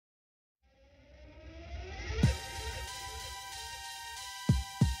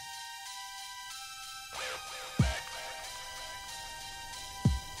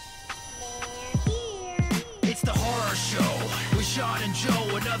and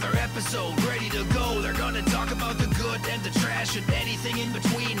Joe, another episode ready to go. They're gonna talk about the good and the trash and anything in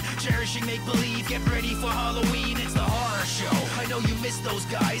between. Cherishing make-believe, get ready for Halloween. It's the horror show. I know you missed those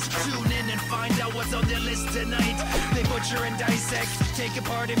guys. Tune in and find out what's on their list tonight. They butcher and dissect, take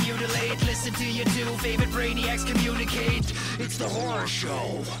apart and mutilate. Listen to your two favorite brainiacs communicate. It's the horror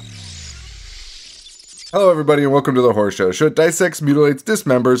show. Hello, everybody, and welcome to The Horror Show. A show that dissects, mutilates,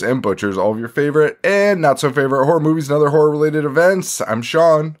 dismembers, and butchers all of your favorite and not-so-favorite horror movies and other horror-related events. I'm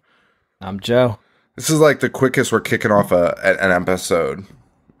Sean. I'm Joe. This is like the quickest we're kicking off an episode.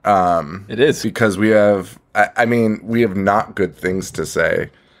 It is. Because we have, we have not good things to say.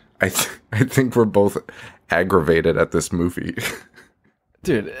 I think we're both aggravated at this movie.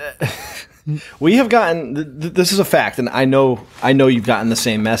 Dude, we have gotten, this is a fact, and I know you've gotten the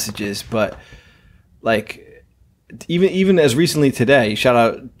same messages, but like, even as recently today, shout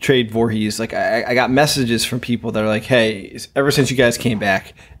out Trade Voorhees, like I got messages from people that are like, hey, ever since you guys came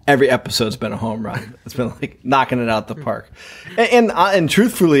back, every episode's been a home run. It's been like knocking it out the park. And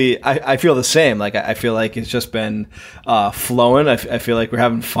truthfully, I feel the same. Like I feel like it's just been flowing. I feel like we're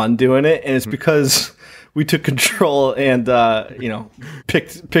having fun doing it, and it's because we took control and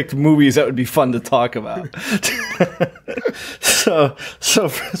picked movies that would be fun to talk about.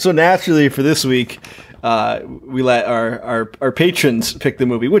 so naturally for this week, we let our patrons pick the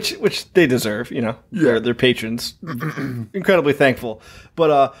movie, which they deserve. You know, yeah. They're patrons. Incredibly thankful.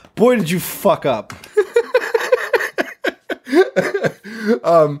 But boy, did you fuck up.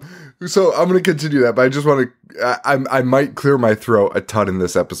 So I'm going to continue that, but I just want to, I might clear my throat a ton in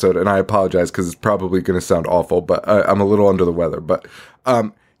this episode, and I apologize because it's probably going to sound awful, but I'm a little under the weather. But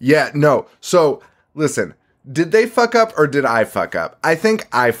no. So listen, did they fuck up or did I fuck up? I think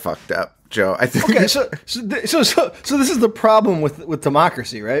I fucked up, Joe. I think. Okay, so this is the problem with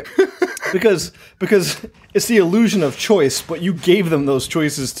democracy, right? Because it's the illusion of choice, but you gave them those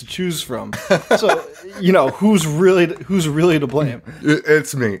choices to choose from. So who's really to blame?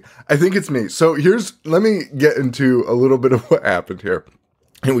 It's me. I think it's me. So let me get into a little bit of what happened here,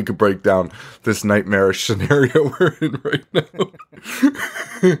 and we could break down this nightmarish scenario we're in right now.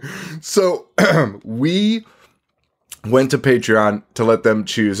 So we went to Patreon to let them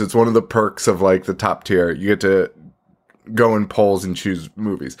choose. It's one of the perks of like the top tier. You get to go in polls and choose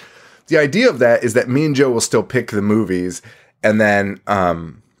movies. The idea of that is that me and Joe will still pick the movies, and then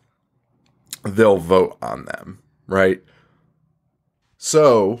they'll vote on them, right?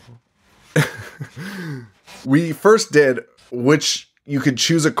 So we first did which you could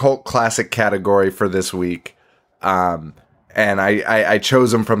choose a cult classic category for this week. And I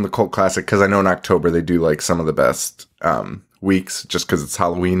chose them from the cult classic because I know in October they do like some of the best weeks just because it's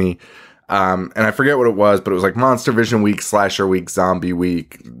Halloween-y. And I forget what it was, but it was like Monster Vision Week, Slasher Week, Zombie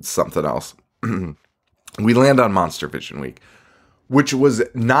Week, something else. We land on Monster Vision Week, which was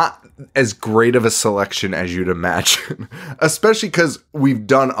not as great of a selection as you'd imagine, especially because we've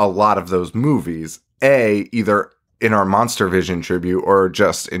done a lot of those movies, either in our Monster Vision tribute or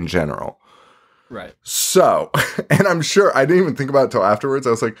just in general. Right. So, and I'm sure I didn't even think about it till afterwards. I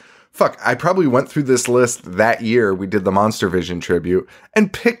was like, fuck, I probably went through this list that year we did the Monster Vision tribute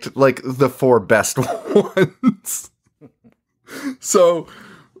and picked like the 4 best ones. So,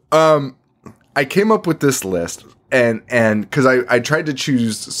 I came up with this list and because I tried to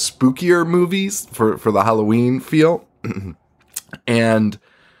choose spookier movies for the Halloween feel. And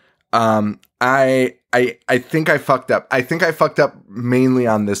I think I fucked up. I think I fucked up mainly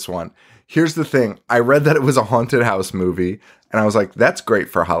on this one. Here's the thing. I read that it was a haunted house movie, and I was like, that's great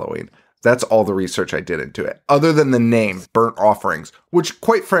for Halloween. That's all the research I did into it. Other than the name, Burnt Offerings, which,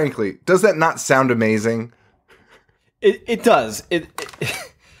 quite frankly, does that not sound amazing? It does.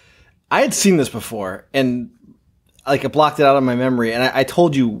 I had seen this before, and like I blocked it out of my memory, and I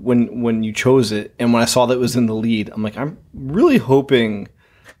told you when you chose it, and when I saw that it was in the lead, I'm like, I'm really hoping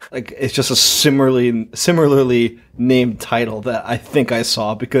like it's just a similarly named title that I think I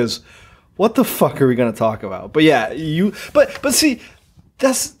saw, because what the fuck are we going to talk about? But yeah, but see,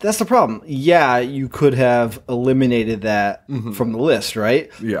 that's the problem. Yeah, you could have eliminated that from the list, right?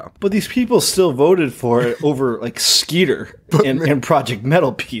 Yeah. But these people still voted for it over like Skeeter and Project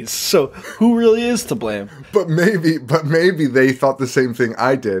Metal Piece. So who really is to blame? But maybe they thought the same thing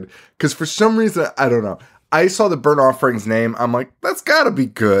I did, because for some reason, I don't know. I saw the Burnt Offerings name. I'm like, that's gotta be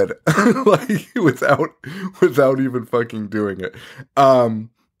good. Like without even fucking doing it.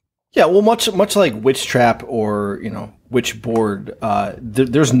 Yeah, well, much like Witch Trap or Witch Board,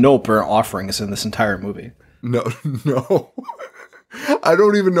 there's no Burnt Offerings in this entire movie. No. I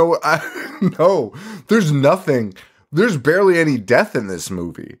don't even know. No, there's nothing. There's barely any death in this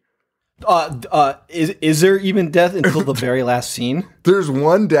movie. Is there even death until the very last scene? There's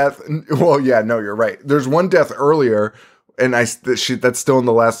one death. Well, yeah, no, you're right. There's one death earlier, and that's still in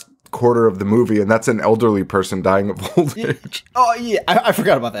the last quarter of the movie, and that's an elderly person dying of old age. Oh yeah, I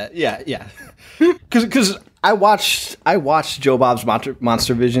forgot about that. Yeah. Because I watched Joe Bob's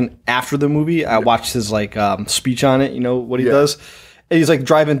Monster Vision after the movie. I watched his speech on it. You know what he does. And he's like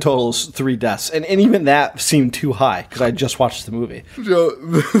drive-in totals 3 deaths, and even that seemed too high because I just watched the movie. Joe,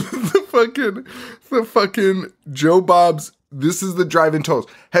 the fucking Joe Bob's. This is the drive-in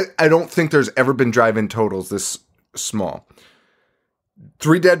totals. I don't think there's ever been drive-in totals this small.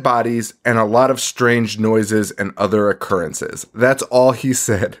 3 dead bodies and a lot of strange noises and other occurrences. That's all he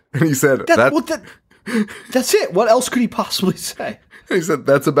said. And he said that's it. What else could he possibly say? He said,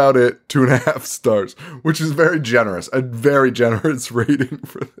 that's about it, 2.5 stars, which is very generous, a very generous rating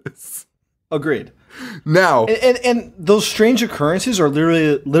for this. Agreed. Now, and those strange occurrences are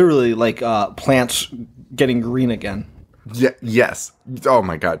literally like plants getting green again. Yeah, yes. Oh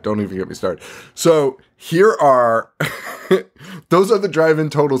my God, don't even get me started. So here are, those are the drive-in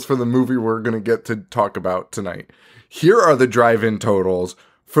totals for the movie we're going to get to talk about tonight. Here are the drive-in totals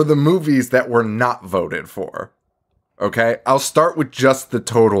for the movies that were not voted for. Okay, I'll start with just the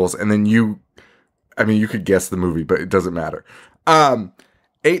totals, and then you could guess the movie, but it doesn't matter.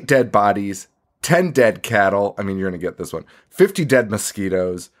 8 dead bodies, 10 dead cattle. I mean, you're going to get this one. 50 dead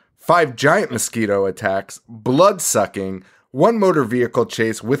mosquitoes, 5 giant mosquito attacks, blood sucking, 1 motor vehicle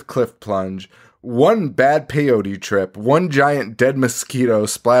chase with cliff plunge, 1 bad peyote trip, 1 giant dead mosquito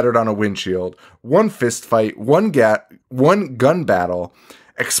splattered on a windshield, 1 fist fight, 1 gun battle,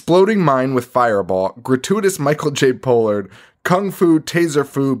 exploding mine with fireball, gratuitous Michael J. Pollard, kung fu, taser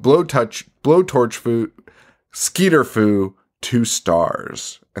fu, blowtorch fu, skeeter fu, 2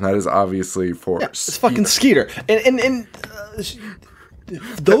 stars. And that is obviously for it's fucking Skeeter. And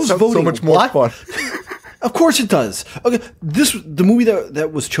those voting so much more fun. Of course it does. Okay, the movie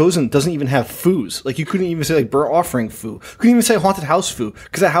that was chosen doesn't even have foos. Like you couldn't even say like burnt offering foo. Couldn't even say haunted house foo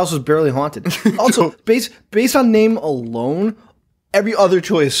because that house was barely haunted. Also, based on name alone, every other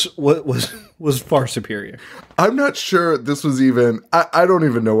choice was far superior. I'm not sure this was even... I don't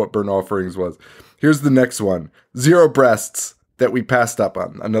even know what burnt offerings was. Here's the next one. 0 breasts that we passed up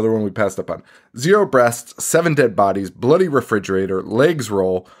on. Another one we passed up on. 0 breasts, 7 dead bodies, bloody refrigerator, legs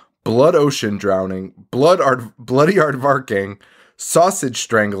roll, blood ocean drowning, bloody aardvarking, sausage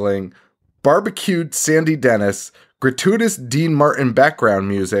strangling, barbecued Sandy Dennis, gratuitous Dean Martin background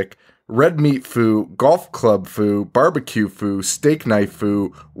music, red meat foo, golf club foo, barbecue foo, steak knife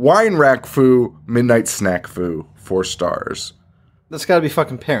foo, wine rack foo, midnight snack foo. 4 stars. That's got to be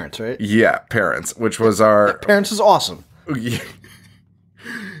fucking Parents, right? Yeah, Parents, which was our... Parents is awesome.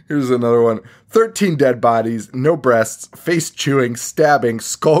 Here's another one. 13 dead bodies, no breasts, face chewing, stabbing,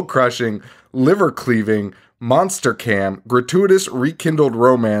 skull crushing, liver cleaving, monster cam, gratuitous rekindled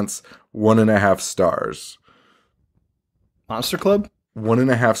romance, 1.5 stars. Monster Club?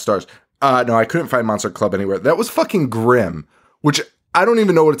 1.5 stars. No, I couldn't find Monster Club anywhere. That was fucking Grimm, which I don't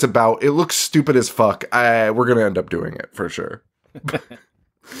even know what it's about. It looks stupid as fuck. We're going to end up doing it for sure.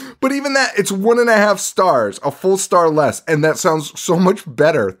 But even that, it's 1.5 stars, a full star less. And that sounds so much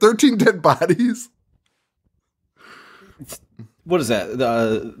better. 13 dead bodies. What is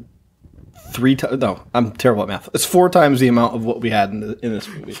that? 3 times? No, I'm terrible at math. It's 4 times the amount of what we had in this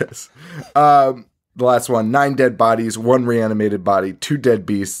movie. Yes. The last one, 9 dead bodies, 1 reanimated body, 2 dead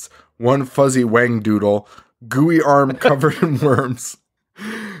beasts, 1 fuzzy wang doodle, gooey arm covered in worms,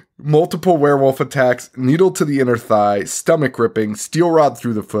 multiple werewolf attacks, needle to the inner thigh, stomach ripping, steel rod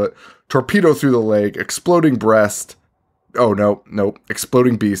through the foot, torpedo through the leg, exploding breast. Oh, no,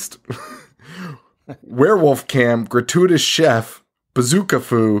 exploding beast. Werewolf cam, gratuitous chef, bazooka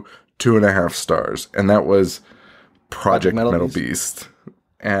foo, 2.5 stars. And that was Project Metal Beast.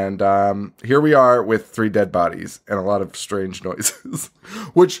 And here we are with 3 dead bodies and a lot of strange noises,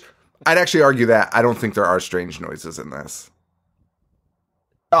 which I'd actually argue that I don't think there are strange noises in this.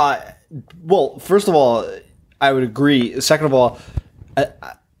 Well, first of all, I would agree. Second of all,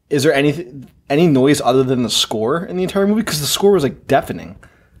 is there any noise other than the score in the entire movie? Because the score was like deafening.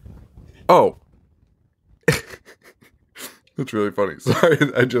 Oh. That's really funny. Sorry,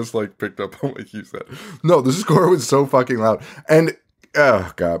 I just like picked up on what you said. No, the score was so fucking loud. And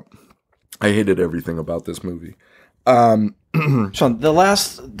oh God, I hated everything about this movie. Sean, the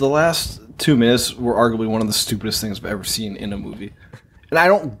last 2 minutes were arguably one of the stupidest things I've ever seen in a movie, and I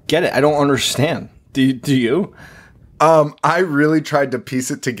don't get it. I don't understand. Do you? I really tried to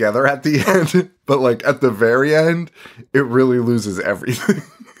piece it together at the end, but like at the very end, it really loses everything.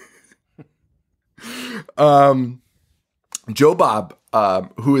 Joe Bob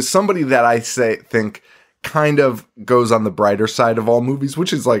who is somebody that I think kind of goes on the brighter side of all movies,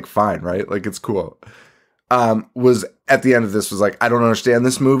 which is like fine, right? Like it's cool. Was at the end of this was like, I don't understand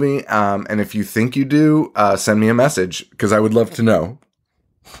this movie. And if you think you do, send me a message because I would love to know.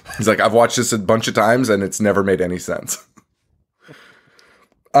 He's like, I've watched this a bunch of times and it's never made any sense.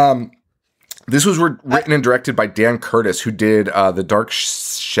 This was written and directed by Dan Curtis, who did the Dark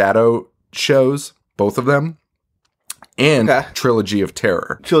Shadow shows, both of them, and Trilogy of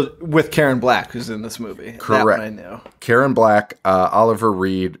Terror. With Karen Black, who's in this movie. Correct. That one I know. Karen Black, Oliver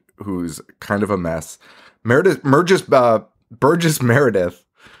Reed, who's kind of a mess. Burgess Meredith,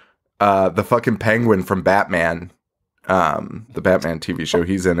 the fucking penguin from Batman, the Batman TV show,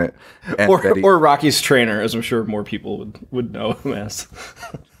 he's in it. And or Rocky's trainer, as I'm sure more people would know him as.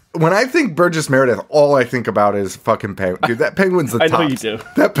 When I think Burgess Meredith, all I think about is fucking penguin. Dude, that penguin's the tops. I know you do.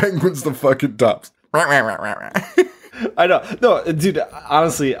 That penguin's the fucking tops. I know. No, dude,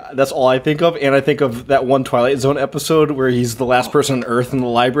 honestly, that's all I think of. And I think of that one Twilight Zone episode where he's the last person on Earth in the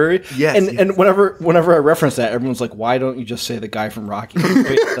library. Yes. And whenever I reference that, everyone's like, why don't you just say the guy from Rocky?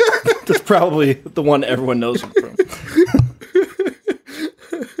 Wait, that's probably the one everyone knows him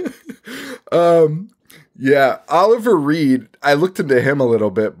from. Yeah, Oliver Reed, I looked into him a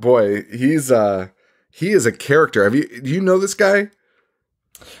little bit. Boy, he is a character. Do you know this guy?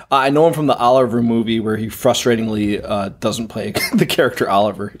 I know him from the Oliver movie where he frustratingly doesn't play the character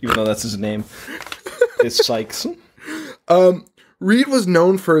Oliver, even though that's his name. It's Sykes. Reed was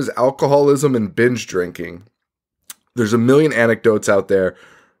known for his alcoholism and binge drinking. There's a million anecdotes out there.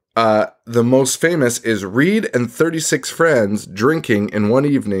 The most famous is Reed and 36 friends drinking in one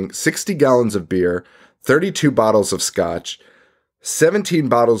evening 60 gallons of beer, 32 bottles of scotch, 17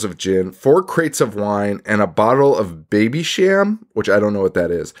 bottles of gin, 4 crates of wine, and a bottle of baby sham, which I don't know what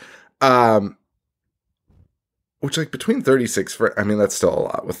that is. Which, like, between 36... I mean, that's still a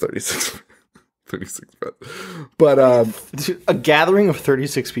lot with 36... 36 friends. But, Dude, a gathering of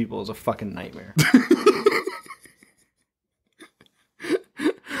 36 people is a fucking nightmare.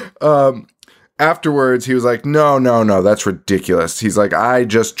 Afterwards, he was like, no, that's ridiculous. He's like, I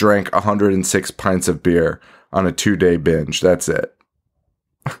just drank 106 pints of beer on a 2-day binge. That's it.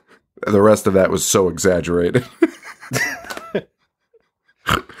 The rest of that was so exaggerated.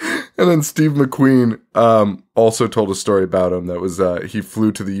 And then Steve McQueen also told a story about him that was he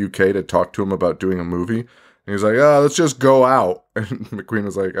flew to the UK to talk to him about doing a movie. And he was like, let's just go out. And McQueen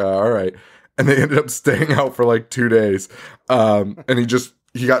was like, all right. And they ended up staying out for like 2 days. And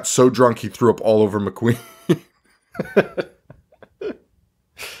he got so drunk he threw up all over McQueen.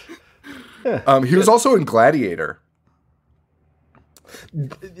 He was also in Gladiator.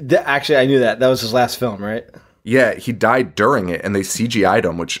 Actually, I knew that. That was his last film, right? Yeah, he died during it, and they CGI'd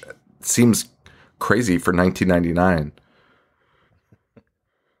him, which seems crazy for 1999.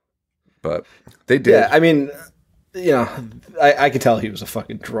 But they did. Yeah, I mean, you know, I could tell he was a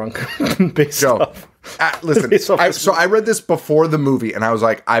fucking drunk. Listen, so I read this before the movie, and I was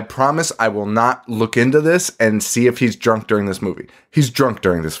like, I promise I will not look into this and see if he's drunk during this movie. He's drunk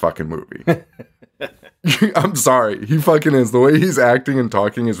during this fucking movie. I'm sorry. He fucking is. The way he's acting and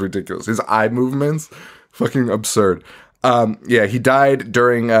talking is ridiculous. His eye movements, fucking absurd. Yeah, he died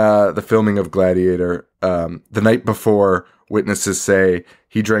during the filming of Gladiator. The night before, witnesses say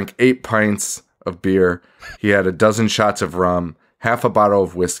he drank 8 pints of beer. He had a dozen shots of rum, half a bottle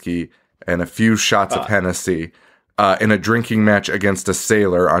of whiskey, and a few shots of Hennessy in a drinking match against a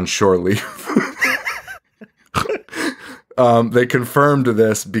sailor on shore leave. They confirmed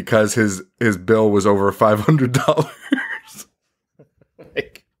this because his bill was over $500.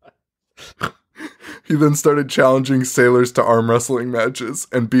 He then started challenging sailors to arm wrestling matches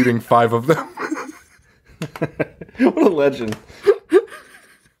and beating 5 of them. What a legend.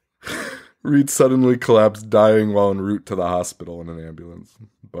 Reed suddenly collapsed, dying while en route to the hospital in an ambulance.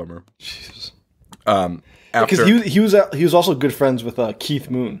 Bummer. Jesus. Because he was also good friends with Keith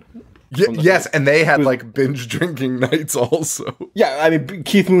Moon. Yes, and they had like binge drinking nights also. Yeah, I mean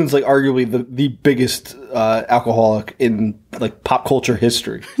Keith Moon's like arguably the biggest alcoholic in like pop culture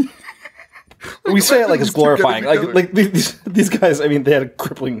history. We say it like it's glorifying. Like these guys, I mean, they had a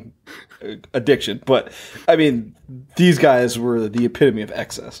crippling addiction, but I mean, these guys were the epitome of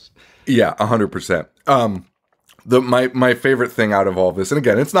excess. Yeah, 100%. My favorite thing out of all of this, and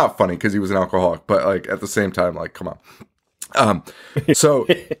again, it's not funny because he was an alcoholic, but like at the same time, like, come on. So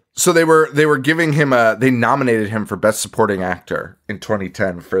they were giving him they nominated him for Best Supporting Actor in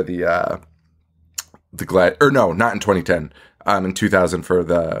 2010 for not in 2010, in 2000 for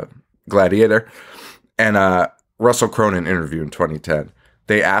the Gladiator, and Russell Crowe in an interview in 2010.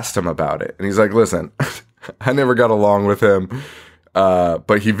 They asked him about it, and he's like, "Listen, I never got along with him.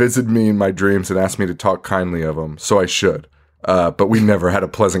 But he visited me in my dreams and asked me to talk kindly of him, so I should. But we never had a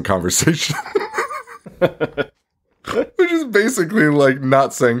pleasant conversation. Which is basically like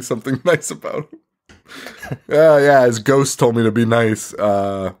not saying something nice about him. Yeah, his ghost told me to be nice,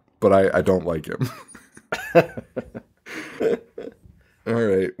 but I don't like him. All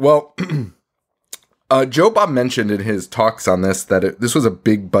right. Well, Joe Bob mentioned in his talks on this that this was a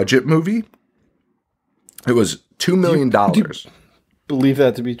big budget movie. It was $2 million. Do you believe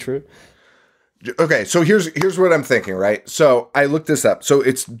that to be true? Okay, so here's what I'm thinking, right? So I looked this up. So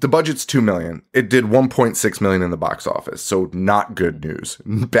the budget's $2 million. It did $1.6 million in the box office. So not good news,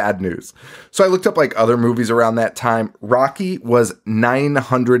 bad news. So I looked up like other movies around that time. Rocky was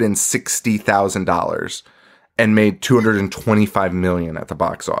 $960,000 and made $225 million at the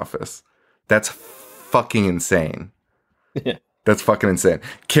box office. That's fucking insane. Yeah. That's fucking insane.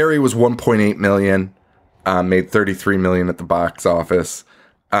 Carrie was $1.8 million, made $33 million at the box office.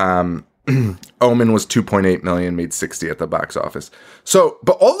 Omen was $2.8 million, made 60 at the box office. So,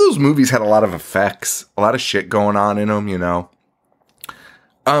 but all those movies had a lot of effects, a lot of shit going on in them, you know.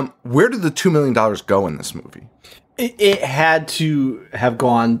 Where did the $2 million go in this movie? It had to have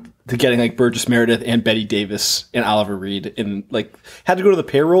gone to getting like Burgess Meredith and Betty Davis and Oliver Reed, and like had to go to the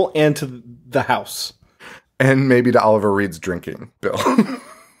payroll and to the house, and maybe to Oliver Reed's drinking bill.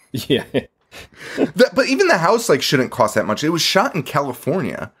 Yeah, but even the house like shouldn't cost that much. It was shot in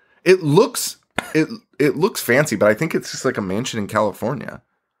California. It looks fancy, but I think it's just like a mansion in California.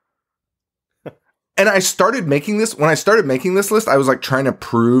 And I started making this list, I was like trying to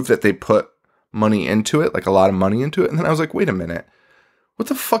prove that they put money into it, like a lot of money into it. And then I was like, wait a minute. What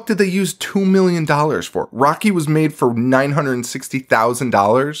the fuck did they use $2 million for? Rocky was made for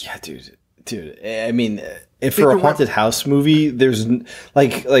 $960,000. Yeah, dude. I mean, if for a haunted house movie, there's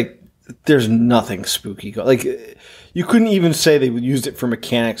like there's nothing spooky. Like you couldn't even say they used it for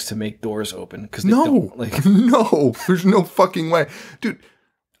mechanics to make doors open because no, there's no fucking way, dude.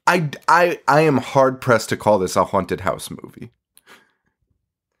 I am hard pressed to call this a haunted house movie.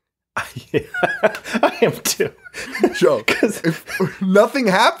 Yeah, I am too. Joe, because nothing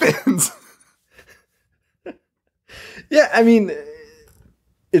happens. Yeah, I mean,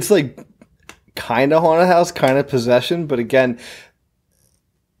 it's like kind of haunted house, kind of possession, but again,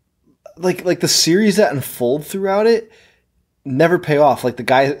 like the series that unfold throughout it never pay off. Like the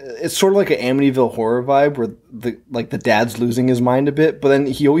guy, it's sort of like an Amityville horror vibe where the dad's losing his mind a bit, but then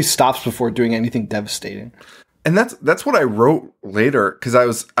he always stops before doing anything devastating. And that's what I wrote later, because I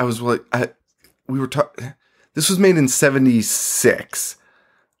was like, we were talking. This was made in 1976,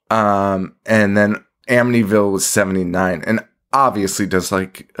 and then Amityville was 1979, and obviously does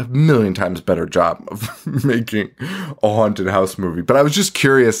like a million times better job of making a haunted house movie. But I was just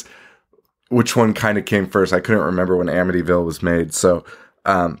curious which one kind of came first. I couldn't remember when Amityville was made, so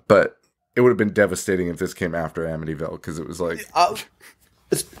but it would have been devastating if this came after Amityville, because it was like.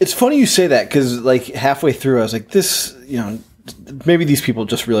 It's funny you say that, because like halfway through I was like, this, maybe these people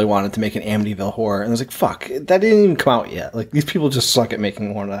just really wanted to make an Amityville horror, and I was like, fuck, that didn't even come out yet. Like these people just suck at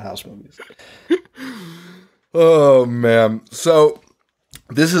making haunted house movies. Oh man. So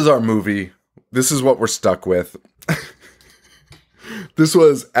this is our movie. This is what we're stuck with. This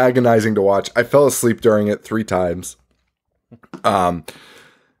was agonizing to watch. I fell asleep during it 3 times.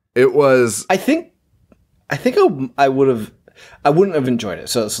 It was. I think I wouldn't have enjoyed it.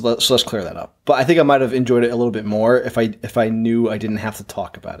 So let's clear that up. But I think I might have enjoyed it a little bit more if I knew I didn't have to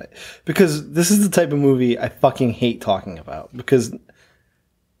talk about it. Because this is the type of movie I fucking hate talking about. Because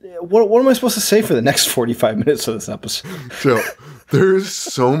what am I supposed to say for the next 45 minutes of this episode? So there's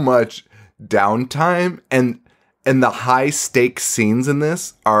so much downtime, and the high stakes scenes in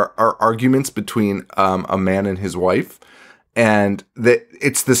this are arguments between a man and his wife, and that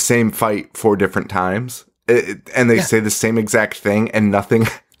it's the same fight 4 different times. And they say the same exact thing, and nothing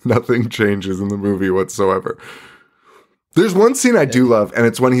changes in the movie whatsoever. There's one scene I do love, and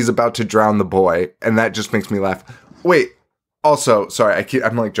it's when he's about to drown the boy, and that just makes me laugh. Wait, also, sorry,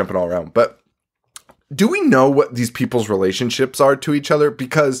 I'm like jumping all around, but do we know what these people's relationships are to each other?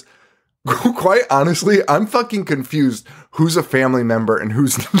 Because quite honestly, I'm fucking confused who's a family member and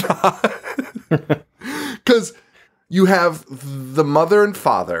who's not. Because you have the mother and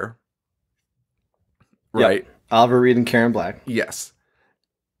father. Right. Yep. Oliver Reed and Karen Black. Yes.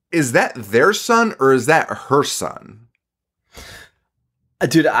 Is that their son or is that her son?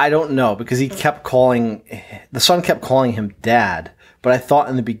 Dude, I don't know, because the son kept calling him dad, but I thought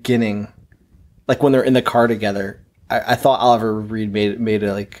in the beginning, like when they're in the car together, I thought Oliver Reed made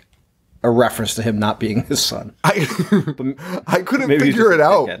a reference to him not being his son. I couldn't figure it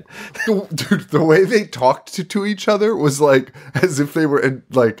out. Dude, the way they talked to each other was like as if they were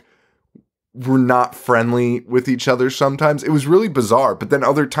like were not friendly with each other sometimes. It was really bizarre. But then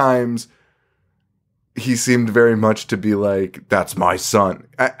other times he seemed very much to be like, that's my son.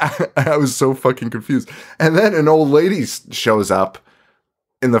 I was so fucking confused. And then an old lady shows up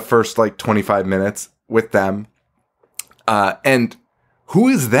in the first like 25 minutes with them. And who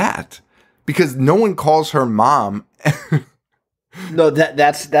is that? Because no one calls her mom. No,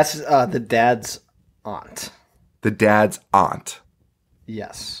 that's the dad's aunt. The dad's aunt.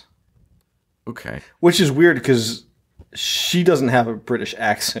 Yes. Okay. Which is weird because she doesn't have a British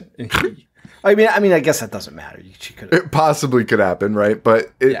accent. I mean, I guess that doesn't matter. She could. It possibly could happen, right?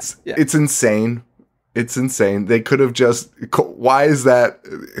 But it's insane. It's insane. They could have just. Why is that?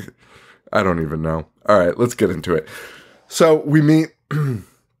 I don't even know. All right, let's get into it. So we meet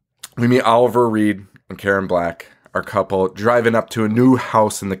Oliver Reed and Karen Black, our couple, driving up to a new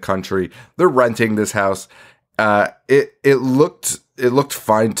house in the country. They're renting this house. It looked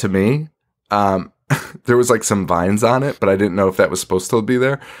fine to me. There was like some vines on it, but I didn't know if that was supposed to be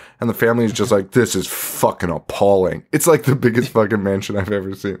there. And the family is just like, this is fucking appalling. It's like the biggest fucking mansion I've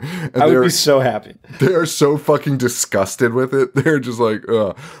ever seen. And I would be so happy. They are so fucking disgusted with it. They're just like,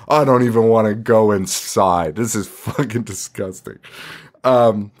 ugh, I don't even want to go inside. This is fucking disgusting.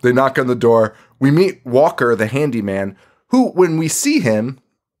 They knock on the door. We meet Walker, the handyman, who, when we see him,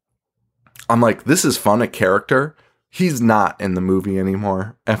 I'm like, this is fun, a character. He's not in the movie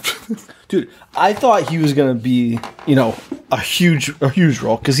anymore after this. Dude, I thought he was going to be, a huge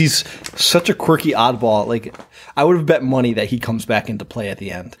role because he's such a quirky oddball. Like, I would have bet money that he comes back into play at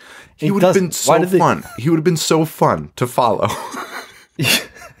the end. He would have been so fun. He would have been so fun to follow.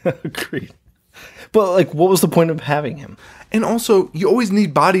 Agreed. But, like, what was the point of having him? And also, you always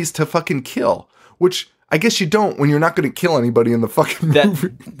need bodies to fucking kill, which I guess you don't when you're not going to kill anybody in the fucking movie.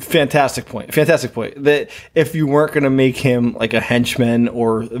 Fantastic point. That if you weren't going to make him like a henchman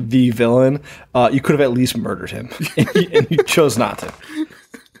or the villain, you could have at least murdered him, and you chose not to.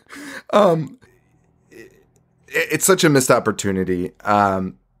 It's such a missed opportunity.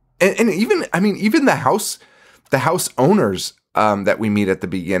 And even the house owners that we meet at the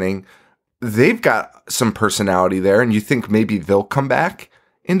beginning, they've got some personality there, and you think maybe they'll come back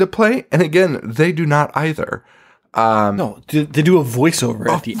into play, and again, they do not either. No, they do a voiceover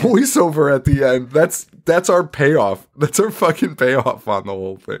at the end. Voiceover at the end. That's our payoff. That's our fucking payoff on the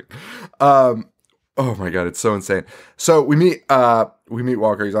whole thing. Oh my god, it's so insane. So we meet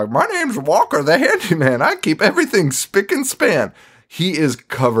Walker. He's like, my name's Walker, the handyman. I keep everything spick and span. He is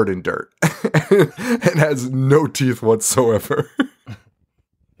covered in dirt and has no teeth whatsoever.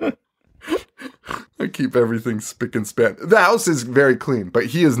 I keep everything spick and span. The house is very clean, but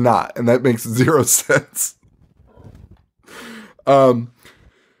he is not, and that makes zero sense. The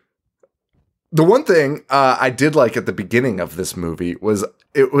one thing I did like at the beginning of this movie was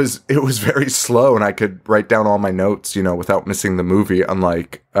it was very slow, and I could write down all my notes, without missing the movie.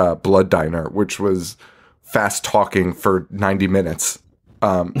 Unlike Blood Diner, which was fast talking for 90 minutes.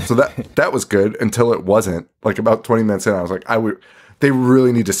 So that was good until it wasn't. Like about 20 minutes in, I was like, they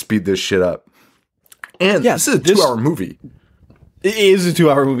really need to speed this shit up. And this is a 2-hour movie. It is a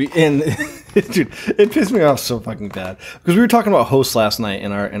 2-hour movie, and dude, it pissed me off so fucking bad because we were talking about Host last night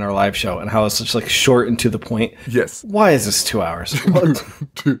in our live show and how it's such like short and to the point. Yes. Why is this 2 hours?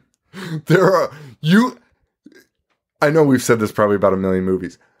 Dude, I know we've said this probably about a million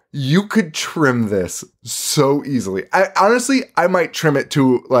movies. You could trim this so easily. I might trim it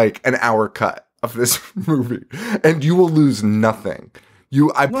to like an hour cut of this movie, and you will lose nothing.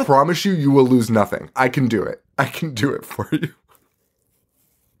 I promise you will lose nothing. I can do it. I can do it for you.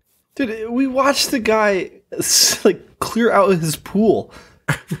 Dude, we watched the guy like clear out his pool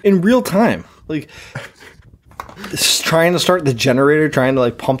in real time. Like trying to start the generator, trying to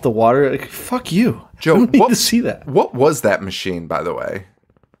like pump the water. Like, fuck you. Joe, I don't need to see that. What was that machine, by the way?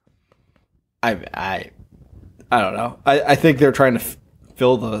 I don't know. I think they're trying to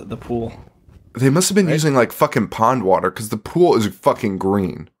fill the pool. They must have been using like fucking pond water because the pool is fucking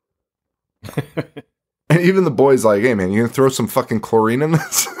green. And even the boy's like, hey man, you gonna throw some fucking chlorine in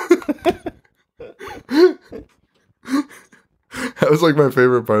this? That was like my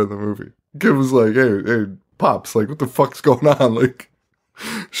favorite part of the movie. Kid was like, hey, Pops, like what the fuck's going on? Like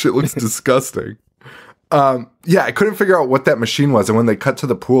shit looks disgusting. I couldn't figure out what that machine was. And when they cut to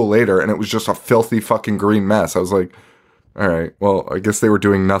the pool later and it was just a filthy fucking green mess, I was like, all right, well, I guess they were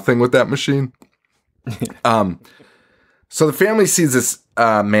doing nothing with that machine. So the family sees this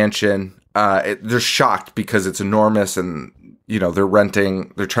mansion. They're shocked because it's enormous and,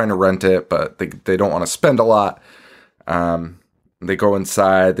 they're trying to rent it, but they don't want to spend a lot. They go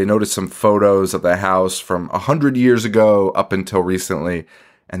inside, they notice some photos of the house from 100 years ago up until recently,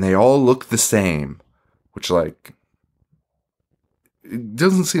 and they all look the same, which, like, it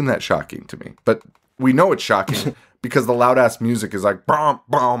doesn't seem that shocking to me. But we know it's shocking because the loud-ass music is like, bum,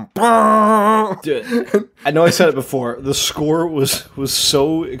 bum, bum. Dude, I know I said it before. The score was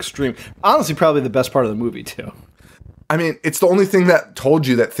so extreme. Honestly, probably the best part of the movie, too. I mean, it's the only thing that told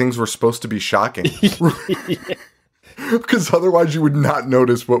you that things were supposed to be shocking. Because otherwise you would not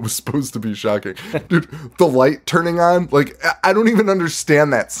notice what was supposed to be shocking. Dude, the light turning on, like, I don't even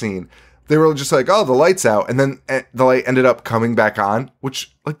understand that scene. They were just like, oh, the light's out. And then the light ended up coming back on,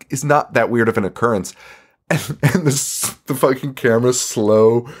 which, like, is not that weird of an occurrence. And the fucking camera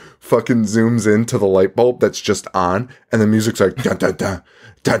slow fucking zooms into the light bulb that's just on. And the music's like, da da da,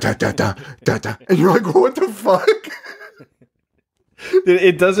 da da da da da da. And you're like, what the fuck?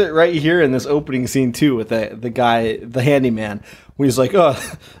 It does it right here in this opening scene too, with the guy, the handyman, when he's like, "Oh,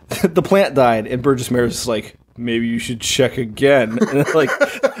 the plant died," and Burgess Meredith is like, "Maybe you should check again." And like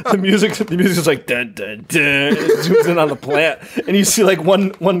the music is like dun dun dun. It zooms in on the plant, and you see like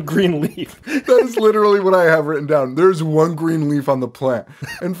one green leaf. That is literally what I have written down. There's one green leaf on the plant,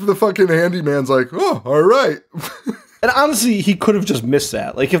 and the fucking handyman's like, "Oh, all right." And honestly, he could have just missed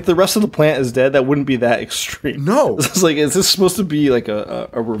that. Like, if the rest of the plant is dead, that wouldn't be that extreme. No. It's like, is this supposed to be like a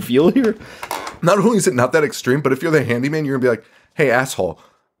reveal here? Not only is it not that extreme, but if you're the handyman, you're going to be like, hey, asshole,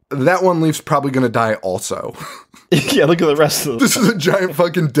 that one leaf's probably going to die also. Yeah, look at the rest of This is a giant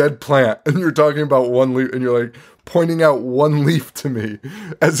fucking dead plant, and you're talking about one leaf, and you're like pointing out one leaf to me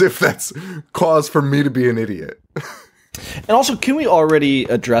as if that's cause for me to be an idiot. And also, can we already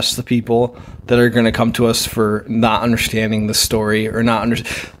address the people that are going to come to us for not understanding the story or not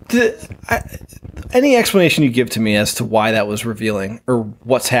any explanation you give to me as to why that was revealing or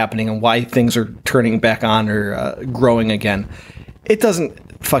what's happening and why things are turning back on or growing again? It doesn't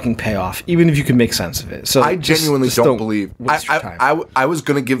fucking pay off, even if you can make sense of it. So I genuinely don't believe. I was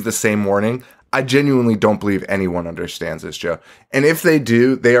going to give the same warning. I genuinely don't believe anyone understands this, Joe. And if they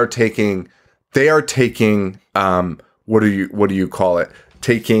do, they are taking. What do you call it?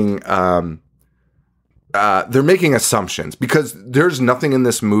 They're making assumptions because there's nothing in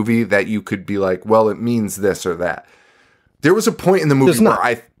this movie that you could be like, well, it means this or that. There was a point in the movie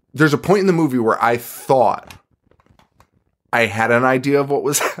where I thought I had an idea of what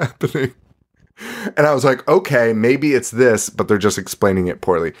was happening. And I was like, okay, maybe it's this, but they're just explaining it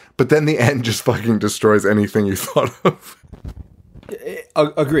poorly. But then the end just fucking destroys anything you thought of.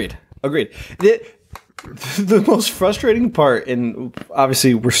 Agreed. The most frustrating part, and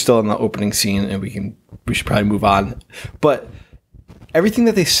obviously we're still in the opening scene and we should probably move on, but everything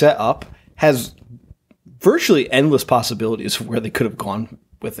that they set up has virtually endless possibilities of where they could have gone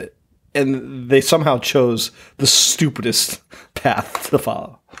with it. And they somehow chose the stupidest path to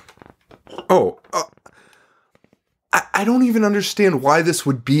follow. Oh, I don't even understand why this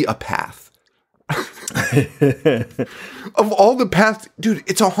would be a path. Of all the paths, dude,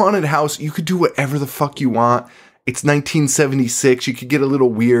 it's a haunted house. You could do whatever the fuck you want. It's 1976. You could get a little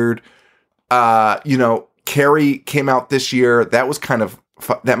weird. Carrie came out this year. That was kind of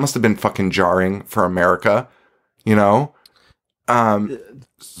that must have been fucking jarring for America, you know.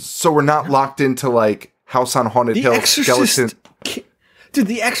 So we're not locked into like House on Haunted Hill skeleton. Dude,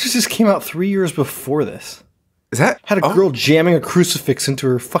 The Exorcist came out 3 years before this. Is that had a girl jamming a crucifix into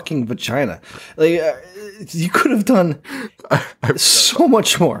her fucking vagina? Like, you could have done so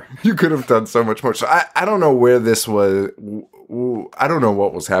much more. You could have done so much more. So I don't know where this was. I don't know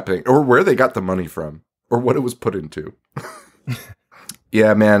what was happening or where they got the money from or what it was put into.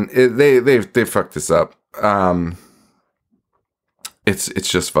 Yeah, man, they fucked this up. It's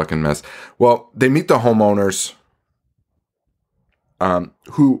just fucking mess. Well, they meet the homeowners,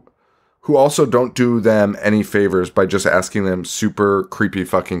 who also don't do them any favors by just asking them super creepy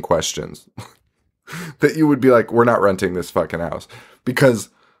fucking questions that you would be like, we're not renting this fucking house, because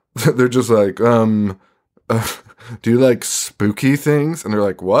they're just like, do you like spooky things? And they're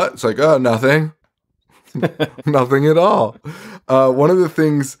like, what? It's like, oh, nothing. Nothing at all. One of the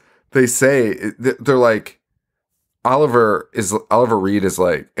things they say, they're like, Oliver Reed is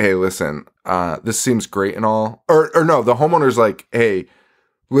like, hey, listen, this seems great and all. Or no, the homeowner's like, hey,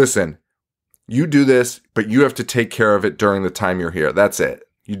 listen, you do this, but you have to take care of it during the time you're here. That's it.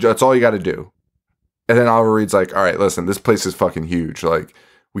 That's all you got to do. And then Oliver Reed's like, all right, listen, this place is fucking huge. Like,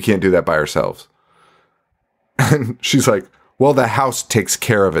 we can't do that by ourselves. And she's like, well, the house takes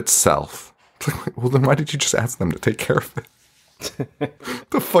care of itself. Well, then why did you just ask them to take care of it?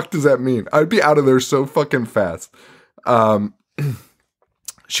 The fuck does that mean? I'd be out of there so fucking fast.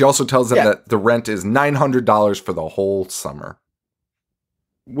 She also tells them that the rent is $900 for the whole summer.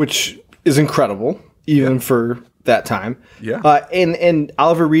 Which is incredible, even for that time. Yeah. And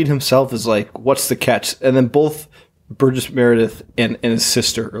Oliver Reed himself is like, what's the catch? And then both Burgess Meredith and his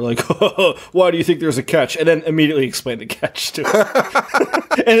sister are like, why do you think there's a catch? And then immediately explain the catch to him.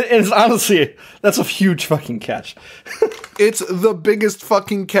 and it's honestly, that's a huge fucking catch. It's the biggest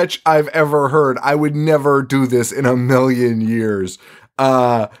fucking catch I've ever heard. I would never do this in a million years.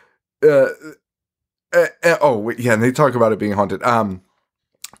 And they talk about it being haunted.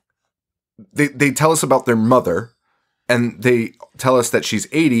 They tell us about their mother, and they tell us that she's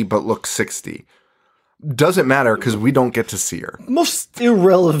 80 but looks 60. Doesn't matter because we don't get to see her. Most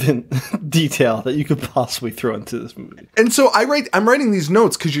irrelevant detail that you could possibly throw into this movie. And so I'm writing these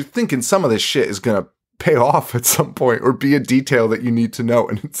notes because you're thinking some of this shit is going to pay off at some point or be a detail that you need to know,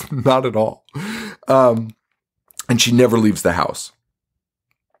 and it's not at all. And she never leaves the house.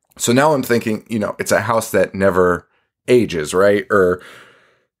 So now I'm thinking, it's a house that never ages, right? Or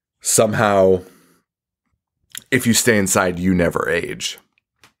somehow, if you stay inside, you never age.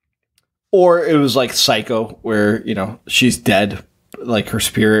 Or it was like Psycho, where, she's dead, like her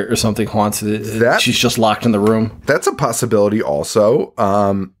spirit or something haunts it. She's just locked in the room. That's a possibility also.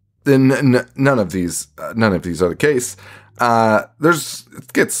 Then none of these are the case.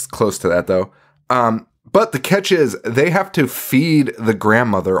 It gets close to that, though. But the catch is they have to feed the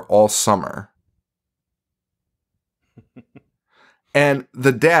grandmother all summer. And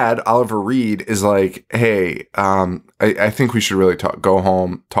the dad, Oliver Reed, is like, hey, I think we should really go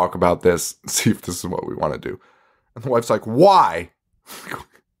home, talk about this, see if this is what we want to do. And the wife's like, why?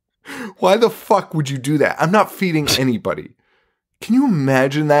 Why the fuck would you do that? I'm not feeding anybody. Can you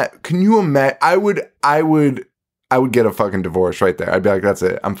imagine that? Can you imagine? I would get a fucking divorce right there. I'd be like, that's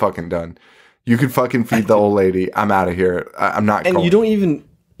it. I'm fucking done. You could fucking feed the old lady. I'm out of here. I'm not going. And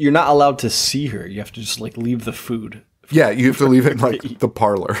you're not allowed to see her. You have to just like leave the food. Yeah, you have to leave it in like the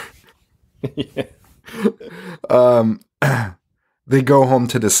parlor. Yeah. They go home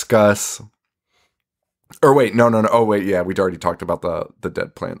to discuss. Or wait, no. Oh wait, yeah, we'd already talked about the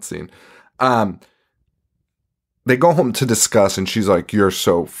dead plant scene. They go home to discuss, and she's like, "You're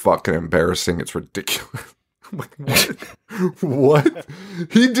so fucking embarrassing. It's ridiculous." I'm like, what?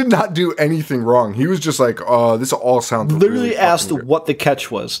 He did not do anything wrong. He was just like, "Oh, this all sounds." Literally really asked good. what the catch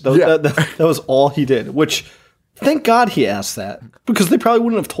was. That was all he did. Which, thank God he asked that, because they probably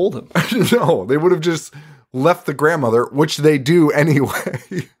wouldn't have told him. No, they would have just left the grandmother, which they do anyway.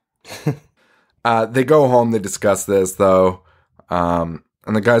 They go home. They discuss this though, and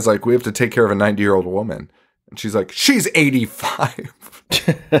the guy's like, "We have to take care of a 90-year-old woman." And she's like, she's 85.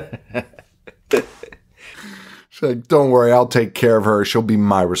 She's like, don't worry, I'll take care of her. She'll be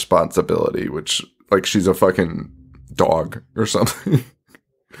my responsibility, which, like, she's a fucking dog or something.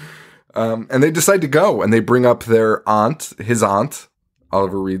 And they decide to go, and they bring up their aunt, his aunt,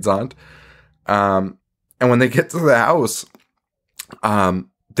 Oliver Reed's aunt. And when they get to the house,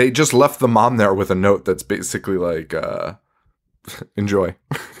 they just left the mom there with a note that's basically like, enjoy.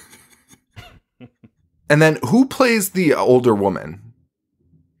 And then who plays the older woman?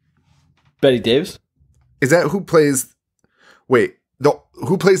 Betty Davis? Is that who plays... Wait,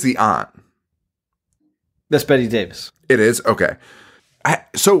 who plays the aunt? That's Betty Davis. It is? Okay.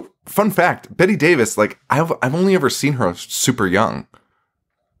 So, fun fact, Betty Davis, like, I've only ever seen her super young.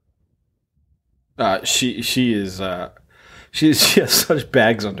 She has such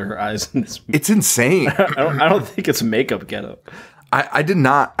bags under her eyes in this movie. It's insane. I don't think it's makeup getup. I did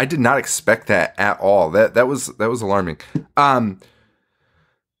not expect that at all. That was alarming.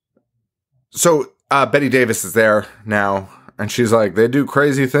 So Betty Davis is there now, and she's like, they do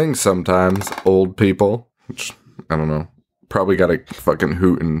crazy things sometimes, old people. Which, I don't know. Probably got a fucking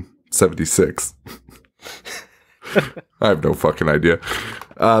hoot in 76. I have no fucking idea.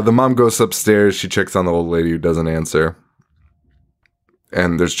 The mom goes upstairs. She checks on the old lady who doesn't answer.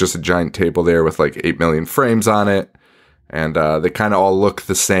 And there's just a giant table there with like 8 million frames on it. And they kind of all look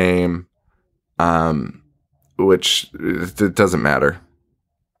the same, which it doesn't matter.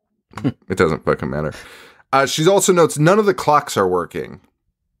 It doesn't fucking matter. She also notes none of the clocks are working.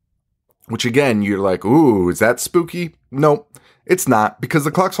 Which, again, you're like, ooh, is that spooky? Nope, it's not. Because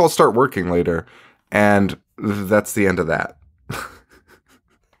the clocks all start working later. And that's the end of that.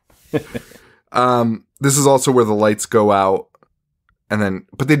 This is also where the lights go out.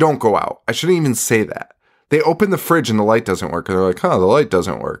 But they don't go out. I shouldn't even say that. They open the fridge and the light doesn't work. And they're like, the light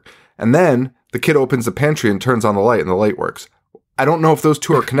doesn't work. And then the kid opens the pantry and turns on the light and the light works. I don't know if those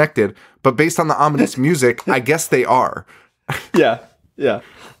two are connected, but based on the ominous music, I guess they are. Yeah.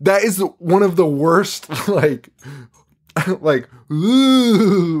 That is one of the worst, like, like,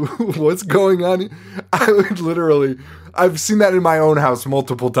 ooh, what's going on? I would literally, I've seen that in my own house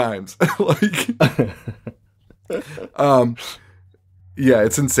multiple times. Like, yeah,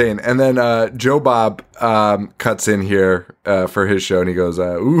 it's insane. And then Joe Bob cuts in here for his show, and he goes,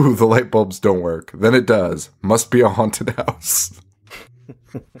 ooh, the light bulbs don't work. Then it does. Must be a haunted house.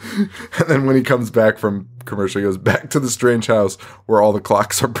 And then when he comes back from commercial, he goes, back to the strange house where all the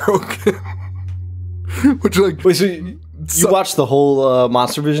clocks are broken. Which, like... Wait, so you watched the whole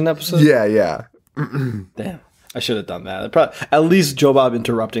Monster Vision episode? Yeah. Damn. I should have done that. At least Joe Bob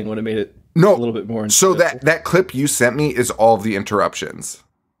interrupting would have made it a little bit more. So that clip you sent me is all of the interruptions.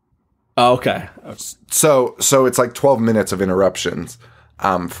 Oh, okay. So it's like 12 minutes of interruptions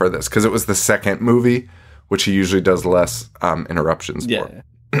for this, because it was the second movie, which he usually does less interruptions for.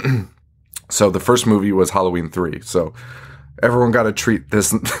 So the first movie was Halloween 3. So everyone got a treat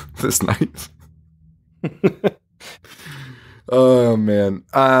this night. Oh man.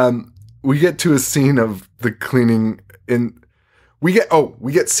 We get to a scene of the cleaning we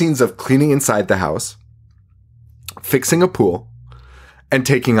get scenes of cleaning inside the house, fixing a pool, and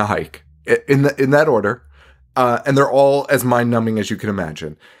taking a hike in that order. And they're all as mind-numbing as you can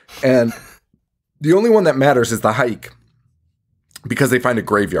imagine. And the only one that matters is the hike, because they find a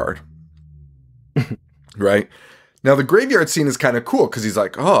graveyard. Right? Now, the graveyard scene is kind of cool, because he's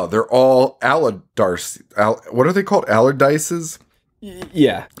like, oh, they're all what are they called? Allardyces?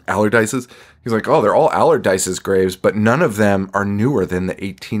 Yeah. Allardyces? He's like, oh, they're all Allardyces graves, but none of them are newer than the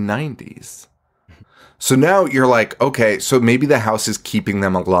 1890s. So now you're like, okay, so maybe the house is keeping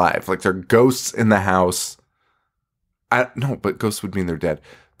them alive. Like, they're ghosts in the house. No, but ghosts would mean they're dead.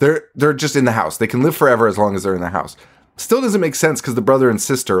 They're just in the house. They can live forever as long as they're in the house. Still doesn't make sense, because the brother and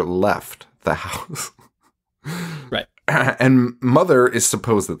sister left the house. Right. And mother is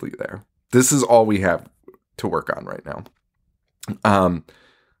supposedly there. This is all we have to work on right now.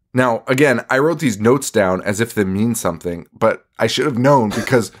 Now, again, I wrote these notes down as if they mean something, but I should have known,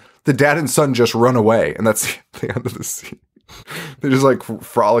 because the dad and son just run away, and that's the end of the scene. They just, like,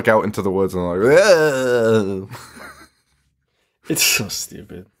 frolic out into the woods, and they're like, ugh. It's so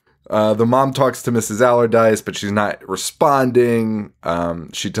stupid. The mom talks to Mrs. Allardyce, but she's not responding.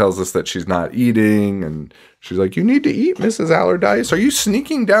 She tells us that she's not eating, and she's like, you need to eat, Mrs. Allardyce. Are you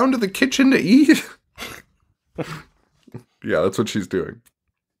sneaking down to the kitchen to eat? Yeah, that's what she's doing.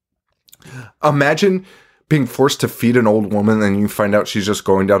 Imagine being forced to feed an old woman, and you find out she's just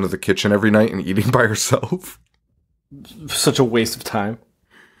going down to the kitchen every night and eating by herself. Such a waste of time.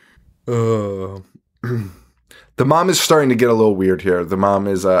 The mom is starting to get a little weird here. The mom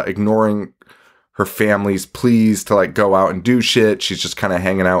is ignoring her family's pleas to, like, go out and do shit. She's just kind of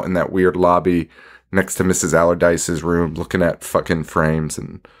hanging out in that weird lobby next to Mrs. Allardyce's room, looking at fucking frames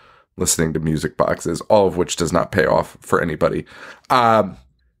and listening to music boxes, all of which does not pay off for anybody.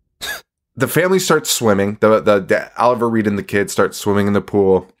 The family starts swimming. The Oliver Reed and the kids start swimming in the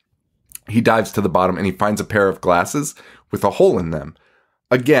pool. He dives to the bottom, and he finds a pair of glasses with a hole in them.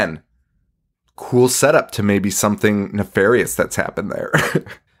 Again, cool setup to maybe something nefarious that's happened there.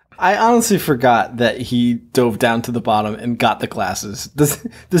 I honestly forgot that he dove down to the bottom and got the glasses. Does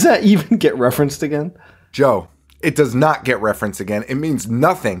that even get referenced again? Joe, it does not get referenced again. It means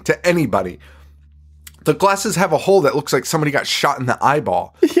nothing to anybody. The glasses have a hole that looks like somebody got shot in the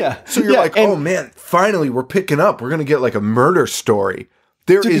eyeball. Yeah. So you're like, oh man, finally we're picking up. We're going to get like a murder story.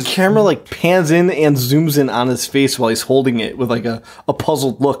 The camera like pans in and zooms in on his face while he's holding it with like a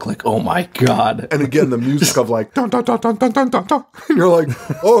puzzled look, like, oh my God. And again, the music of like, dun, dun, dun, dun, dun, dun, dun, dun. And you're like,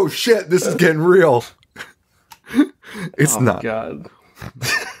 oh shit, this is getting real. It's not. God.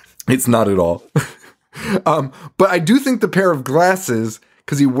 It's not at all. But I do think the pair of glasses,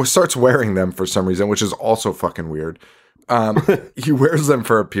 because he starts wearing them for some reason, which is also fucking weird. He wears them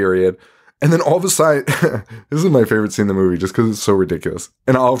for a period. And then all of a sudden, this is my favorite scene in the movie just because it's so ridiculous.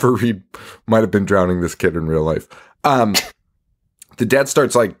 And Oliver Reed might have been drowning this kid in real life. The dad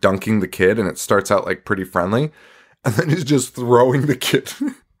starts like dunking the kid, and it starts out like pretty friendly. And then he's just throwing the kid,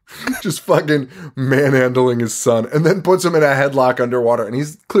 just fucking manhandling his son, and then puts him in a headlock underwater. And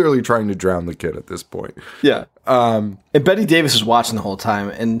he's clearly trying to drown the kid at this point. Yeah. And Betty Davis is watching the whole time.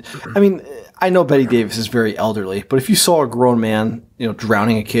 And I mean, I know Betty Davis is very elderly, but if you saw a grown man,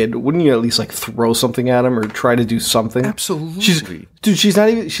 drowning a kid, wouldn't you at least like throw something at him or try to do something? Absolutely. She's not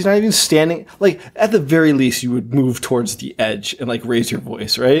even standing. Like, at the very least, you would move towards the edge and like raise your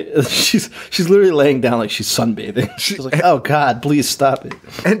voice, right? She's literally laying down like she's sunbathing. She's like, oh God, please stop it.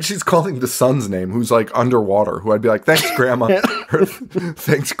 And she's calling the son's name, who's like underwater, who I'd be like, thanks, Grandma.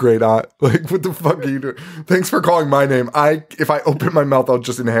 Thanks, great aunt. Like, what the fuck are you doing? Thanks for calling my name. If I open my mouth, I'll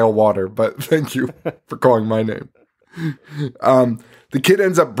just inhale water, but thank you for calling my name. The kid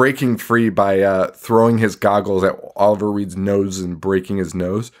ends up breaking free by throwing his goggles at Oliver Reed's nose and breaking his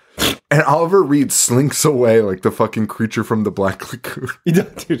nose. And Oliver Reed slinks away like the fucking creature from the Black Lagoon.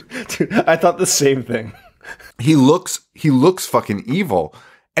 Dude, I thought the same thing. He looks fucking evil.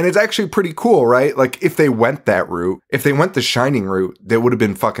 And it's actually pretty cool, right? Like, if they went that route, if they went the Shining route, that would have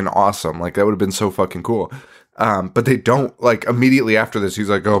been fucking awesome. Like, that would have been so fucking cool. But they don't. Like, immediately after this, he's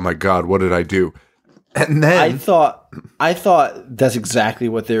like, oh my God, what did I do? And then I thought that's exactly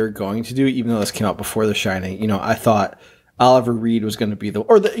what they were going to do, even though this came out before The Shining. You know, I thought Oliver Reed was going to be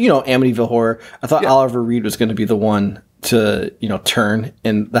Amityville Horror. I thought Oliver Reed was going to be the one to, turn,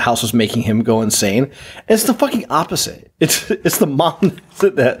 and the house was making him go insane. And it's the fucking opposite. It's the mom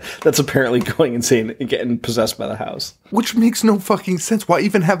that's apparently going insane and getting possessed by the house. Which makes no fucking sense. Why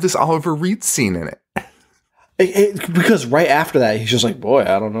even have this Oliver Reed scene in it? Because right after that, he's just like, boy,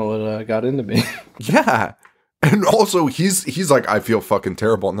 I don't know what got into me. Yeah. And also, he's like, I feel fucking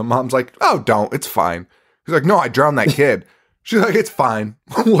terrible. And the mom's like, oh, don't. It's fine. He's like, no, I drowned that kid. She's like, it's fine.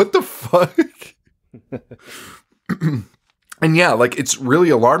 What the fuck? And yeah, like, it's really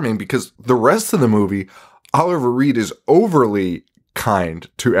alarming because the rest of the movie, Oliver Reed is overly kind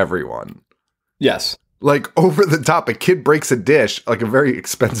to everyone. Yes. Like, over the top. A kid breaks a dish, like a very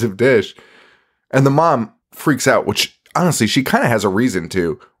expensive dish. And the mom freaks out, which honestly, she kind of has a reason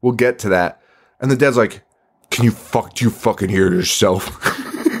to. We'll get to that. And the dad's like, do you fucking hear yourself?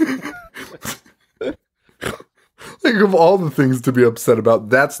 Like, of all the things to be upset about,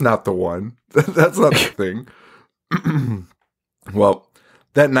 that's not the one. That's not the thing. Well,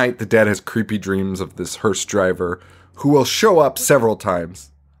 that night, the dad has creepy dreams of this hearse driver who will show up several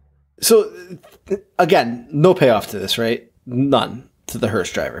times. So, again, no payoff to this, right? None to the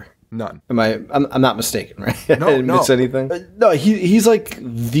hearse driver. None. I'm not mistaken, right? No, I didn't miss anything. No, he's like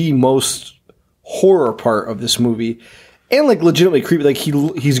the most horror part of this movie, and like legitimately creepy. Like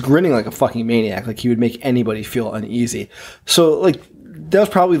he's grinning like a fucking maniac. Like he would make anybody feel uneasy. So like that was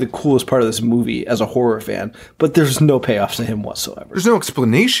probably the coolest part of this movie as a horror fan. But there's no payoffs to him whatsoever. There's no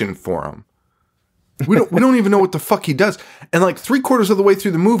explanation for him. We don't even know what the fuck he does. And like 3/4 of the way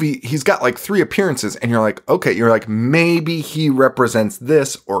through the movie, he's got like 3 appearances, and you're like, okay, maybe he represents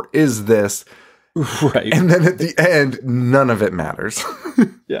this or is this. Right. And then at the end, none of it matters.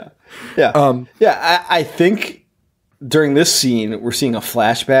 Yeah. I think during this scene, we're seeing a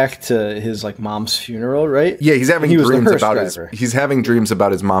flashback to his like mom's funeral, right? Yeah, he's having dreams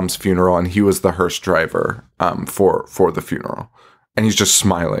about his mom's funeral, and he was the hearse driver for the funeral, and he's just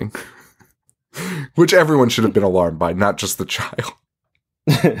smiling. Which everyone should have been alarmed by, not just the child.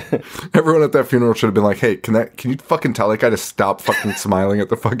 Everyone at that funeral should have been like, hey, can you fucking tell that guy to stop fucking smiling at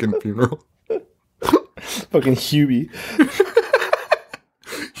the fucking funeral? Fucking Hubie.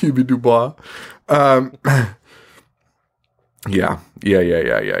 Hubie Dubois. Yeah.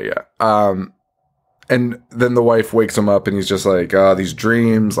 And then the wife wakes him up and he's just like, these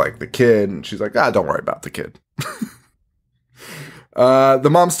dreams, like the kid. And she's like, don't worry about the kid. The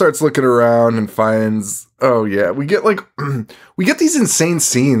mom starts looking around and finds, we get these insane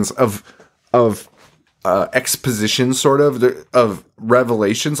scenes of exposition, sort of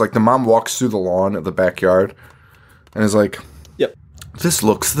revelations. Like the mom walks through the lawn of the backyard and is like, yep, this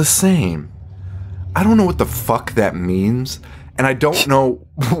looks the same. I don't know what the fuck that means. And I don't know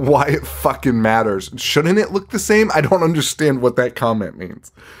why it fucking matters. Shouldn't it look the same? I don't understand what that comment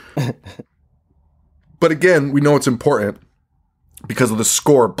means. But again, we know it's important because of the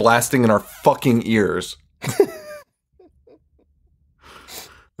score blasting in our fucking ears.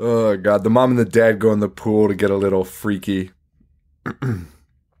 Oh, God. The mom and the dad go in the pool to get a little freaky. And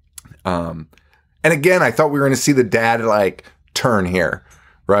again, I thought we were going to see the dad, like, turn here,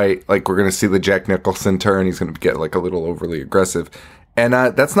 right? Like, we're going to see the Jack Nicholson turn. He's going to get, like, a little overly aggressive. And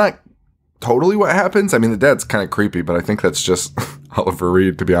that's not totally what happens. I mean, the dad's kind of creepy, but I think that's just Oliver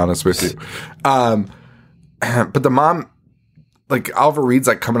Reed, to be honest with you. But the mom... Like, Oliver Reed's,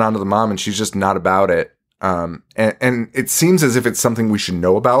 like, coming on to the mom, and she's just not about it. And it seems as if it's something we should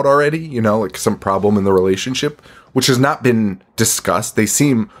know about already, like some problem in the relationship, which has not been discussed. They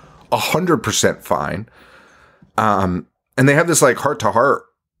seem 100% fine. And they have this, like, heart-to-heart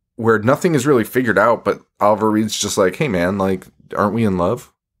where nothing is really figured out, but Oliver Reed's just like, hey, man, like, aren't we in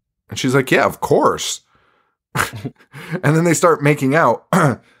love? And she's like, yeah, of course. And then they start making out.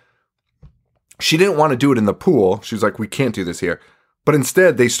 She didn't want to do it in the pool. She was like, we can't do this here. But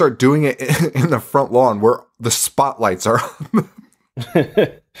instead, they start doing it in the front lawn where the spotlights are on.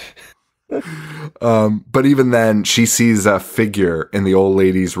 But even then, she sees a figure in the old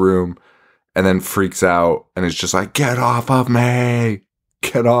lady's room and then freaks out and is just like, get off of me.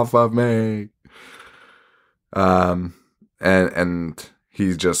 Get off of me. And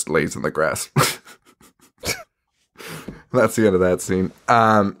he just lays in the grass. That's the end of that scene.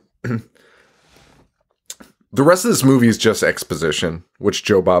 The rest of this movie is just exposition, which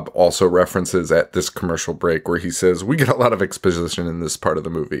Joe Bob also references at this commercial break, where he says, we get a lot of exposition in this part of the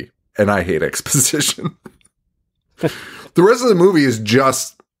movie, and I hate exposition. The rest of the movie is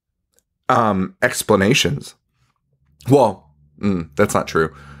just explanations. Well, that's not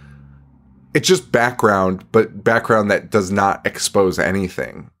true. It's just background, but background that does not expose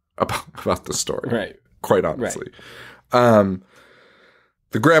anything about the story. Right. Quite honestly. Right.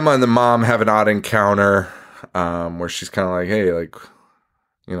 The grandma and the mom have an odd encounter where she's kind of like, hey, like,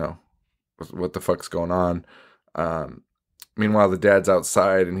 you know, what the fuck's going on? Meanwhile, the dad's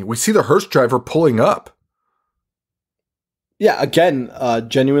outside, and we see the hearse driver pulling up. Yeah, again,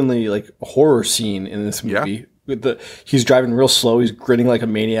 genuinely like a horror scene in this movie. Yeah. With he's driving real slow. He's grinning like a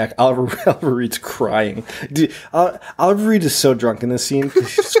maniac. Oliver Reed's crying. Dude, Oliver Reed is so drunk in this scene.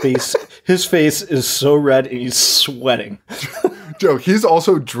 His face is so red, and he's sweating. Joe, he's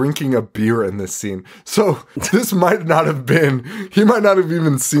also drinking a beer in this scene. So this might not have been. He might not have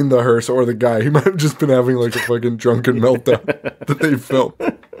even seen the hearse or the guy. He might have just been having like a fucking drunken meltdown that they filmed.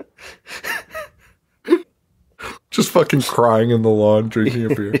 Just fucking crying in the lawn,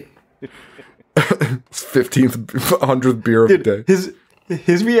 drinking a beer. 15th, 100th beer of the day.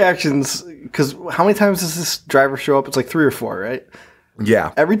 His reactions, because how many times does this driver show up? It's like 3 or 4, right?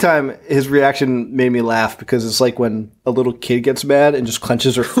 Yeah. Every time his reaction made me laugh, because it's like when a little kid gets mad and just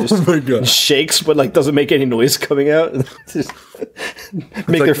clenches her fist and shakes, but like doesn't make any noise coming out. Just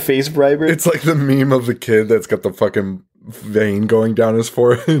make their face vibrate. It's like the meme of the kid that's got the fucking vein going down his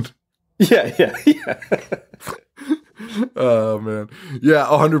forehead. Yeah. Oh man, yeah,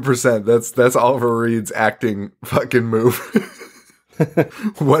 100%. That's Oliver Reed's acting fucking move.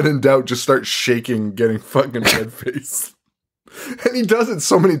 When in doubt, just start shaking, getting fucking red face. And he does it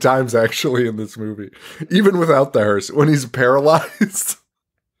so many times actually in this movie, even without the hearse. When he's paralyzed.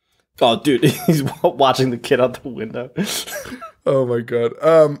 Oh, dude, he's watching the kid out the window. Oh my god.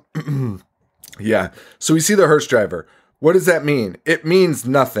 Yeah. So we see the hearse driver. What does that mean? It means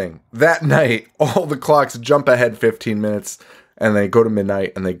nothing. That night, all the clocks jump ahead 15 minutes, and they go to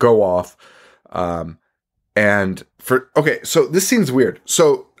midnight, and they go off. So this scene's weird.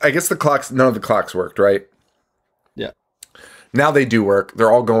 So I guess none of the clocks worked, right? Yeah. Now they do work.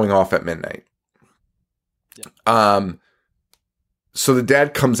 They're all going off at midnight. Yeah. So the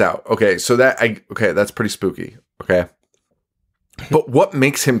dad comes out. Okay, that's pretty spooky. Okay. But what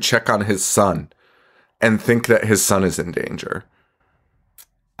makes him check on his son and think that his son is in danger?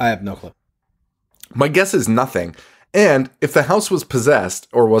 I have no clue. My guess is nothing. And if the house was possessed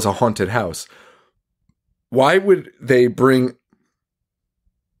or was a haunted house, why would they bring...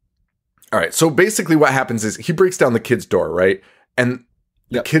 All right, so basically what happens is he breaks down the kid's door, right? And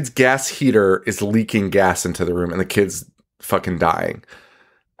the kid's gas heater is leaking gas into the room, and the kid's fucking dying.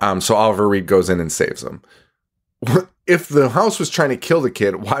 So Oliver Reed goes in and saves him. If the house was trying to kill the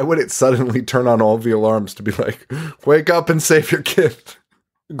kid, why would it suddenly turn on all the alarms to be like, wake up and save your kid?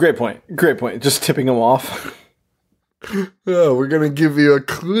 Great point. Just tipping him off. Oh, we're going to give you a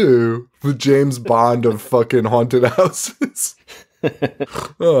clue. The James Bond of fucking haunted houses.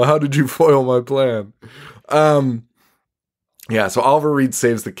 Oh, how did you foil my plan? Yeah, so Oliver Reed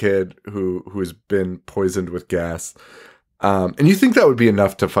saves the kid who's been poisoned with gas. And you think that would be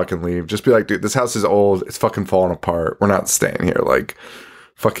enough to fucking leave? Just be like, dude, this house is old. It's fucking falling apart. We're not staying here. Like,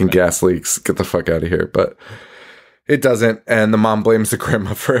 fucking gas leaks. Get the fuck out of here. But it doesn't. And the mom blames the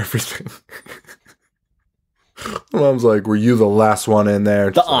grandma for everything. The mom's like, were you the last one in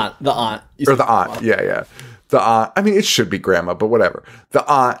there? The aunt. Or the aunt. Yeah. The aunt. I mean, it should be grandma, but whatever. The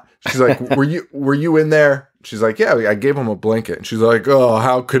aunt. She's like, were you in there? She's like, yeah, I gave him a blanket. And she's like, oh,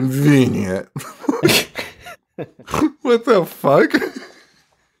 how convenient. What the fuck?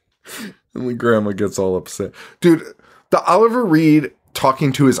 And the grandma gets all upset. Dude, the Oliver Reed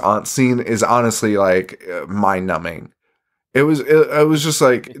talking to his aunt scene is honestly like mind-numbing. It was just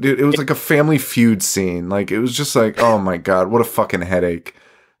like, dude, it was like a Family Feud scene. Like, it was just like, oh my god, what a fucking headache.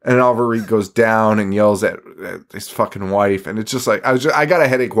 And Oliver Reed goes down and yells at his fucking wife, and it's just like I got a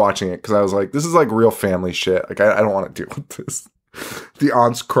headache watching it because I was like, this is like real family shit. Like I don't want to deal with this. The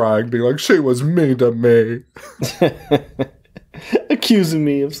aunt's crying, being like, she was mean to me. Accusing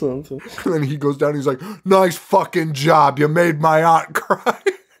me of something. And then he goes down and he's like, nice fucking job. You made my aunt cry.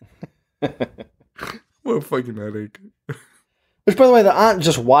 What a fucking headache. Which, by the way, the aunt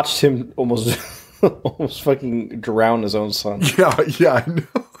just watched him almost fucking drown his own son. Yeah, I know.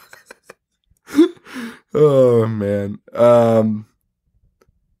 Oh, man.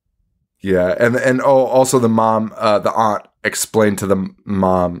 Yeah, and also the mom, the aunt explained to the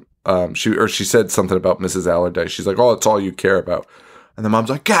mom, she said something about Mrs. Allardyce. She's like, "Oh, it's all you care about," and the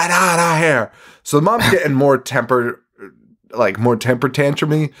mom's like, "Get out of here!" So the mom's getting more temper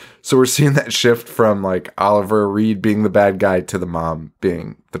tantrumy. So we're seeing that shift from like Oliver Reed being the bad guy to the mom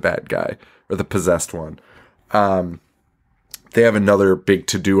being the bad guy or the possessed one. They have another big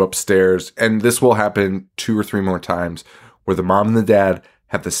to-do upstairs, and this will happen 2 or 3 more times where the mom and the dad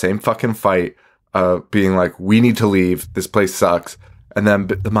have the same fucking fight of being like, we need to leave, this place sucks, and then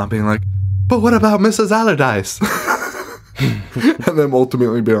the mom being like, but what about Mrs. Allardyce? And then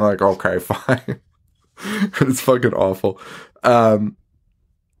ultimately being like, okay, fine. It's fucking awful. And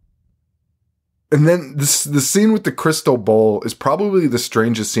then the scene with the crystal bowl is probably the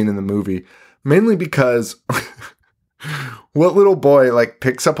strangest scene in the movie, mainly because what little boy like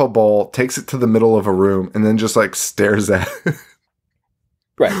picks up a bowl, takes it to the middle of a room, and then just like stares at it.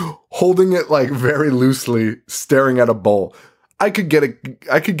 Right. Holding it like very loosely, staring at a bowl. I could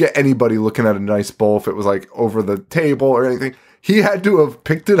get anybody looking at a nice bowl if it was like over the table or anything. He had to have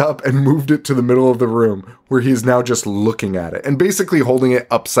picked it up and moved it to the middle of the room where he's now just looking at it and basically holding it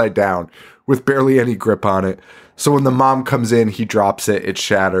upside down with barely any grip on it. So when the mom comes in, he drops it, it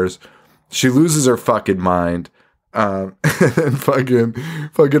shatters. She loses her fucking mind. And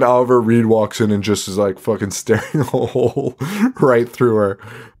fucking Oliver Reed walks in and just is like fucking staring a hole right through her.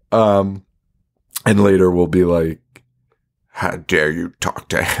 And later we'll be like, how dare you talk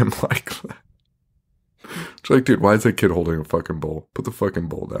to him like that? It's like, dude, why is that kid holding a fucking bowl? Put the fucking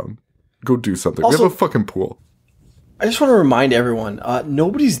bowl down. Go do something. Also, we have a fucking pool. I just want to remind everyone,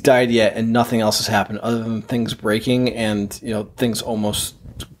 nobody's died yet and nothing else has happened other than things breaking and, things almost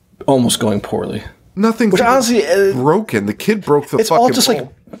going poorly. Nothing's honestly broken. The kid broke the fucking bowl.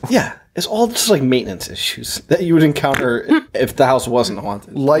 It's all just like maintenance issues that you would encounter if the house wasn't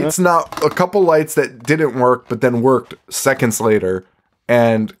haunted. A couple lights that didn't work, but then worked seconds later,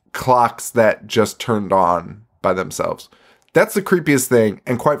 and clocks that just turned on by themselves. That's the creepiest thing.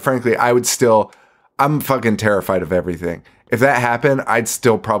 And quite frankly, I'm fucking terrified of everything. If that happened, I'd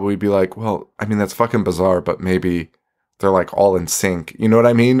still probably be like, well, I mean, that's fucking bizarre, but maybe they're like all in sync. You know what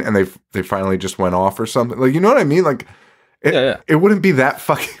I mean? And they finally just went off or something. Like, you know what I mean? Like, it wouldn't be that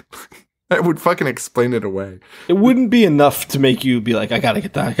fucking... I would fucking explain it away. It wouldn't be enough to make you be like, I gotta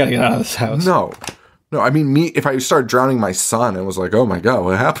get out of this house. No. I mean, if I started drowning my son and was like, oh my God,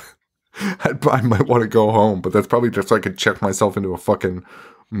 what happened? I might want to go home, but that's probably just so I could check myself into a fucking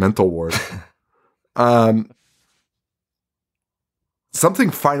mental ward. Something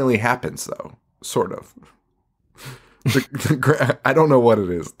finally happens, though. Sort of. I don't know what it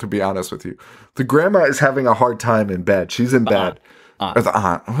is, to be honest with you. The grandma is having a hard time in bed. She's in bed. Or the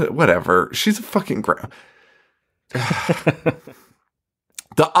aunt. Whatever. She's a fucking grandma. The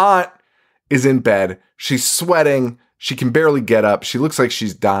aunt is in bed. She's sweating. She can barely get up. She looks like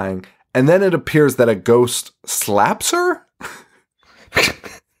she's dying. And then it appears that a ghost slaps her?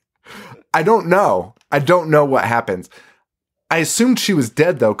 I don't know. I don't know what happens. I assumed she was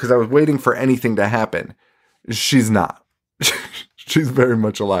dead, though, because I was waiting for anything to happen. She's not. She's very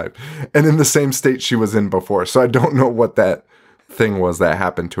much alive. And in the same state she was in before. So I don't know what that thing was that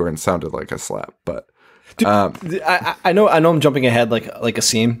happened to her and sounded like a slap. But Dude, I know I'm jumping ahead like a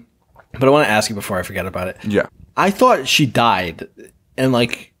scene, but I want to ask you before I forget about it. Yeah. I thought she died and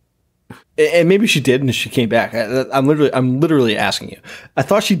maybe she did and she came back. I'm literally asking you. I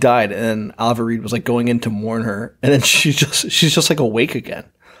thought she died and then Oliver Reed was like going in to mourn her and then she's just like awake again.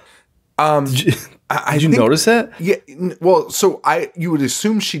 Did you notice that? Yeah. Well, so you would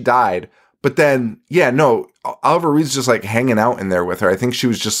assume she died, but then, no, Oliver Reed's just like hanging out in there with her. I think she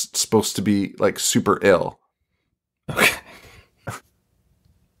was just supposed to be like super ill. Okay.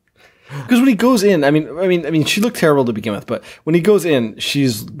 Because when he goes in, I mean, she looked terrible to begin with, but when he goes in,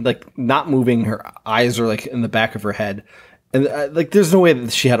 she's like not moving. Her eyes are like in the back of her head. And like, there's no way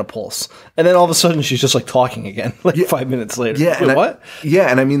that she had a pulse. And then all of a sudden, she's just like talking again, 5 minutes later. Yeah. Wait, what?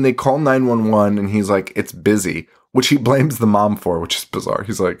 And I mean, they call 911 and he's like, it's busy, which he blames the mom for, which is bizarre.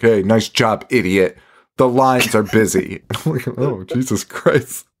 He's like, hey, nice job, idiot. The lines are busy. I'm like, oh, Jesus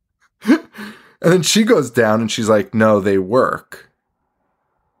Christ. And then she goes down and she's like, no, they work.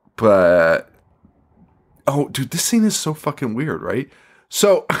 But, oh, dude, this scene is so fucking weird, right?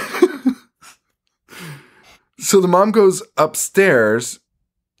 So... So the mom goes upstairs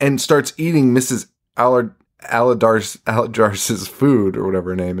and starts eating Mrs. Allardyce's food, or whatever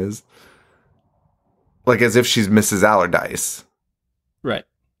her name is. Like as if she's Mrs. Allardyce. Right.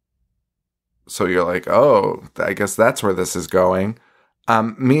 So you're like, oh, I guess that's where this is going.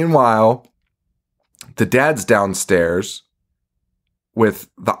 Meanwhile, the dad's downstairs with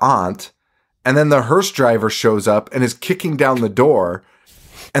the aunt, and then the hearse driver shows up and is kicking down the door,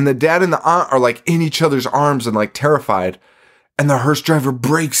 and the dad and the aunt are like in each other's arms and like terrified, and the hearse driver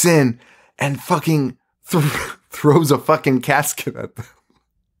breaks in and fucking throws a fucking casket at them.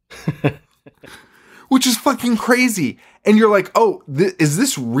 Which is fucking crazy. And you're like, oh, is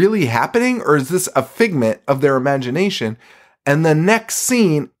this really happening? Or is this a figment of their imagination? And the next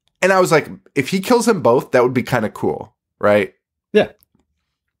scene, and I was like, if he kills them both, that would be kind of cool, right? Yeah.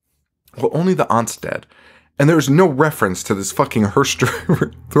 Well, only the aunt's dead. And there's no reference to this fucking hearse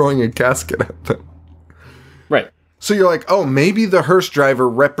driver throwing a casket at them. Right. So you're like, oh, maybe the hearse driver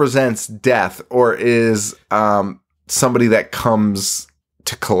represents death or is somebody that comes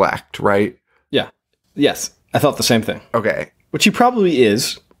to collect, right? Yeah. Yes. I thought the same thing. Okay. Which he probably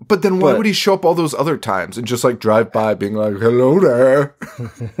is. But then why would he show up all those other times and just like drive by being like, hello there?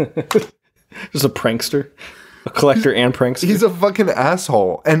 Just a prankster. A collector and prankster. He's a fucking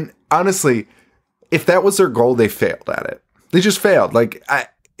asshole. And honestly, if that was their goal, they failed at it. They just failed. Like,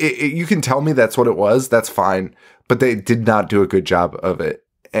 you can tell me that's what it was. That's fine. But they did not do a good job of it.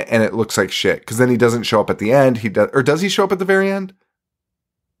 And it looks like shit. Because then he doesn't show up at the end. Or does he show up at the very end?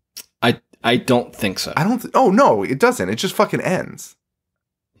 I don't think so. Oh, no, it doesn't. It just fucking ends.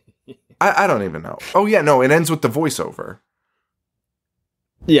 I don't even know. Oh, yeah, no, it ends with the voiceover.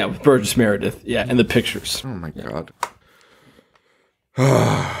 Yeah, with Burgess Meredith. Yeah, and the pictures. Oh, my God.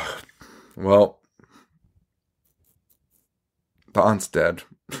 Well, the aunt's dead.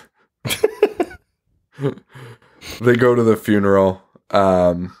 They go to the funeral.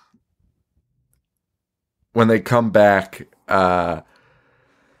 When they come back,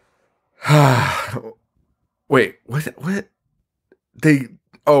 wait, what? They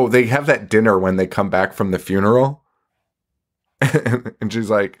have that dinner when they come back from the funeral. And she's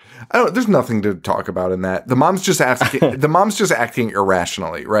like, there's nothing to talk about in that. The mom's just acting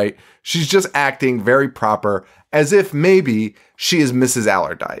irrationally, right? She's just acting very proper, as if maybe she is Mrs.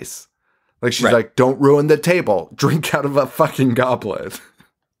 Allardyce. Like, she's like, don't ruin the table. Drink out of a fucking goblet.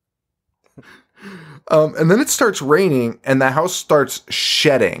 And then it starts raining and the house starts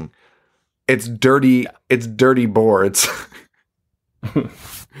shedding. It's dirty. It's dirty boards.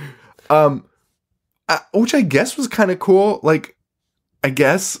 Which I guess was kind of cool. Like, I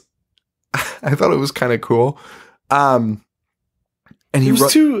guess I thought it was kind of cool. And it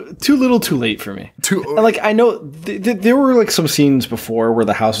was too little, too late for me. Like, I know there were like some scenes before where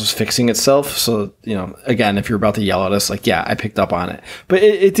the house was fixing itself. So, you know, again, if you're about to yell at us, like, yeah, I picked up on it, but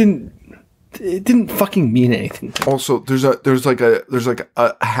it didn't fucking mean anything. Also, there's like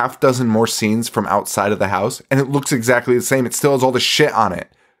a half dozen more scenes from outside of the house, and it looks exactly the same. It still has all the shit on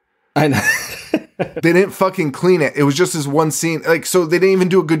it. I know. They didn't fucking clean it. It was just this one scene. Like, so they didn't even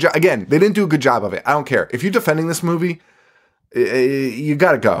do a good job. Again, they didn't do a good job of it. I don't care. If you're defending this movie, you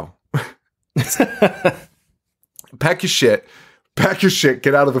gotta go. Pack your shit.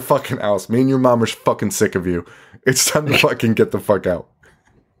 Get out of the fucking house. Me and your mom are fucking sick of you. It's time to fucking get the fuck out.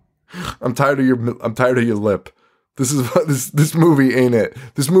 I'm tired of your lip. This movie ain't it.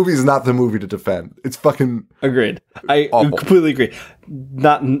 This movie is not the movie to defend. It's fucking agreed. I awful. Completely agree.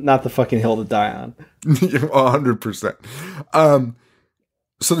 Not the fucking hill to die on. 100%.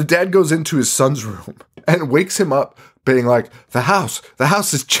 So the dad goes into his son's room and wakes him up being like, the house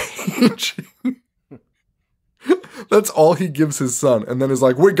is changing. That's all he gives his son. And then is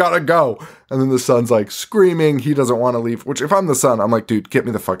like, we gotta go. And then the son's like screaming. He doesn't want to leave. Which, if I'm the son, I'm like, dude, get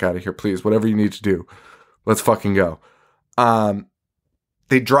me the fuck out of here, please. Whatever you need to do. Let's fucking go.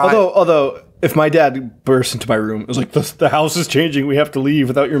 They drive. Although, if my dad burst into my room, it was like, the house is changing. We have to leave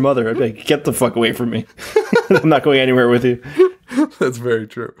without your mother. I'd be like, get the fuck away from me. I'm not going anywhere with you. That's very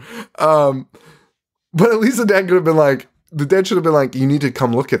true. But at least the dad should have been like, you need to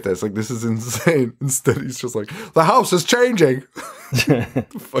come look at this. Like, this is insane. Instead, he's just like, the house is changing.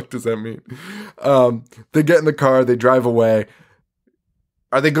 What the fuck does that mean? They get in the car. They drive away.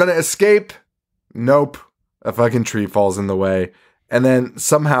 Are they going to escape? Nope. A fucking tree falls in the way. And then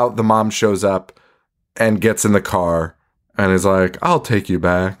somehow the mom shows up and gets in the car and is like, I'll take you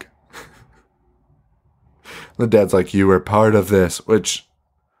back. The dad's like, you were part of this, which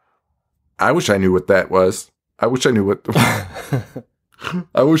I wish I knew what that was. I wish I knew what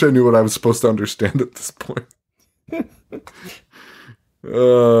I was supposed to understand at this point.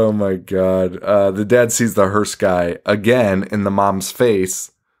 Oh my God. The dad sees the hearse guy again in the mom's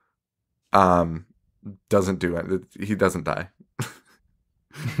face. Doesn't do it. He doesn't die.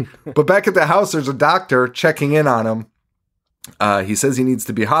 But back at the house, there's a doctor checking in on him. He says he needs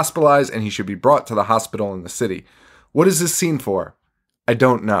to be hospitalized and he should be brought to the hospital in the city. What is this scene for? I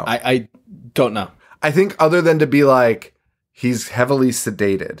don't know. I don't know. I think other than to be like, he's heavily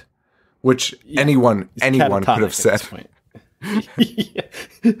sedated, which anyone could have said. Yeah.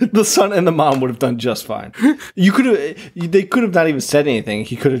 The son and the mom would have done just fine. They could have not even said anything.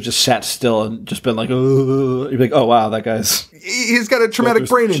 He could have just sat still and just been like, "You'd be like, oh wow, that guy's he's got a traumatic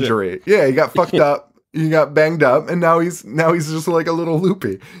brain injury. Yeah, he got fucked up. He got banged up, and now he's just like a little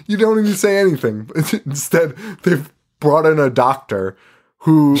loopy. You don't even say anything. Instead, they've brought in a doctor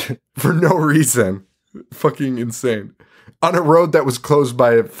who, for no reason, fucking insane. On a road that was closed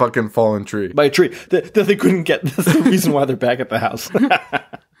by a fucking fallen tree. By a tree that they couldn't get. That's the reason why they're back at the house.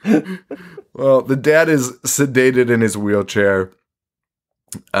 Well, the dad is sedated in his wheelchair.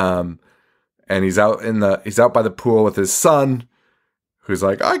 And he's out by the pool with his son, who's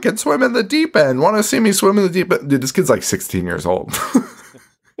like, I can swim in the deep end. Want to see me swim in the deep end? Dude, this kid's like 16 years old.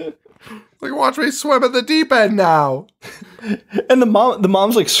 Like, watch me swim in the deep end now. And the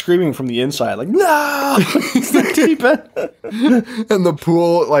mom's like screaming from the inside, like, no, it's the deep end. And the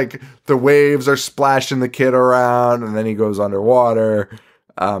pool, like, the waves are splashing the kid around, and then he goes underwater,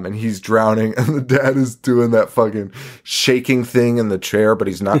 and he's drowning, and the dad is doing that fucking shaking thing in the chair, but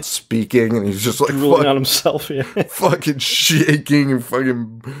he's not speaking, and he's just like drooling on himself, yeah. Fucking shaking and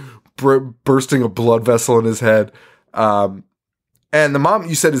fucking bursting a blood vessel in his head. And the mom,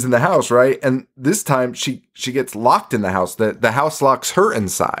 you said, is in the house, right? And this time she gets locked in the house. The house locks her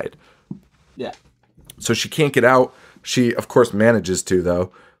inside. Yeah. So she can't get out. She, of course, manages to,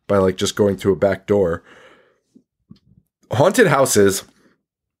 though, by like just going through a back door. Haunted houses,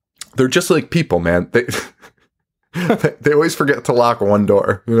 they're just like people, man. They always forget to lock one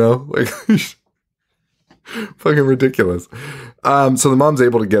door, you know? Like, fucking ridiculous. So the mom's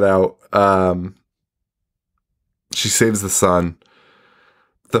able to get out. She saves the son.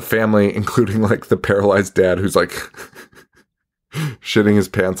 The family, including like the paralyzed dad who's like shitting his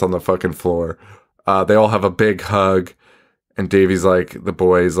pants on the fucking floor. They all have a big hug. And Davy's like, the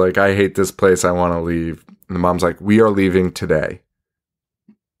boy's like, I hate this place. I want to leave. And the mom's like, we are leaving today.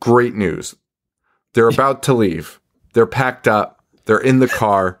 Great news. They're about to leave. They're packed up. They're in the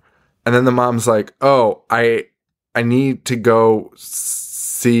car. And then the mom's like, oh, I need to go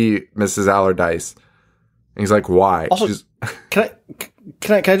see Mrs. Allardyce. And he's like, why? Also, can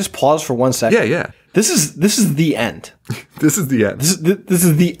I just pause for 1 second? Yeah. This is the end. This is the end. This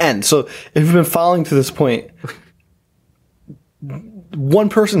is the end. So if you've been following to this point, one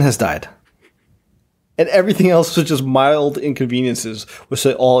person has died. And everything else was just mild inconveniences, which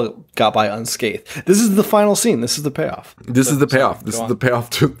they all got by unscathed. This is the final scene. This is the payoff. This is the payoff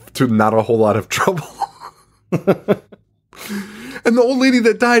to not a whole lot of trouble. And the old lady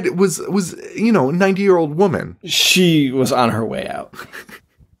that died was a 90-year-old woman. She was on her way out.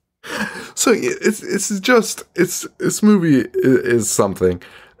 So this movie is something.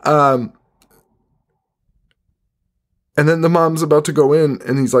 And then the mom's about to go in,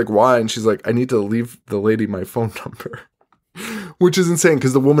 and he's like, why? And she's like, I need to leave the lady my phone number. Which is insane,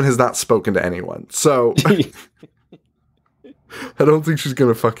 because the woman has not spoken to anyone. So I don't think she's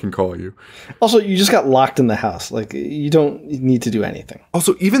going to fucking call you. Also, you just got locked in the house. Like, you don't need to do anything.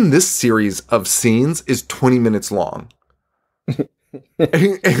 Also, even this series of scenes is 20 minutes long. And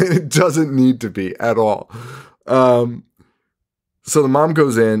it doesn't need to be at all. So the mom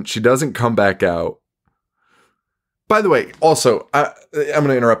goes in. She doesn't come back out. By the way, also, I'm going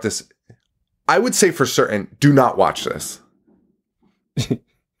to interrupt this. I would say for certain, do not watch this.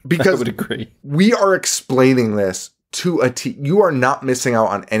 Because I would agree. We are explaining this to a T. You are not missing out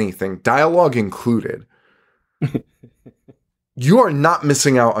on anything, dialogue included. You are not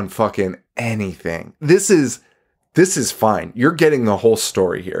missing out on fucking anything. This is fine. You're getting the whole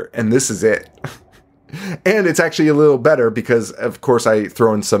story here, and this is it. And it's actually a little better because, of course, I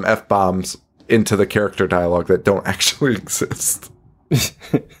throw in some F-bombs into the character dialogue that don't actually exist.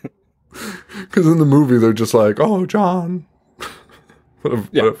 Because in the movie, they're just like, oh, John. What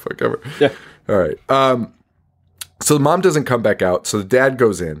a fuck ever. Yeah. All right. So the mom doesn't come back out. So the dad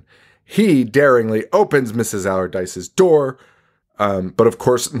goes in. He daringly opens Mrs. Allardyce's door, but of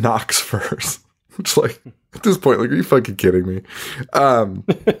course knocks first. It's like, at this point, like, are you fucking kidding me?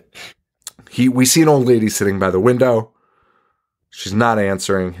 We see an old lady sitting by the window. She's not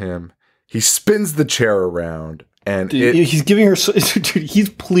answering him. He spins the chair around, and he's giving her. Dude, he's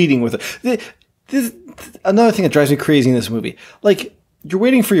pleading with her. This another thing that drives me crazy in this movie. Like, you're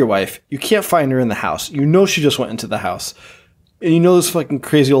waiting for your wife. You can't find her in the house. You know she just went into the house. And you know this fucking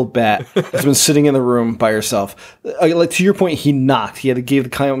crazy old bat has been sitting in the room by herself. Like, to your point, he knocked. He had to give the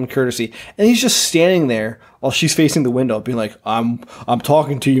common courtesy. And he's just standing there while she's facing the window, being like, I'm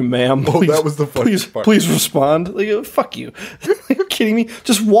talking to you, ma'am. Please, that was the funniest part. Please respond. Like, fuck you. kidding me?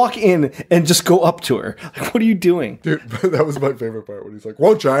 Just walk in and just go up to her. Like, what are you doing? Dude, that was my favorite part when he's like,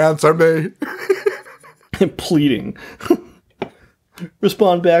 won't you answer me? And pleading.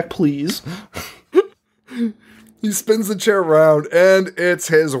 Respond back, please. He spins the chair around, and it's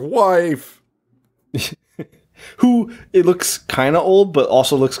his wife. Who, it looks kind of old, but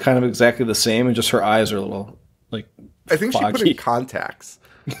also looks kind of exactly the same, and just her eyes are a little, like, I think foggy. she put in contacts.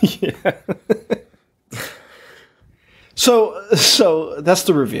 Yeah. So that's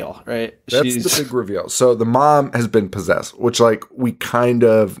the reveal, right? That's the big reveal. So the mom has been possessed, which, like, we kind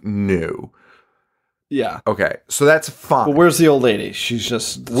of knew. Yeah. Okay, so that's fine. But where's the old lady? She's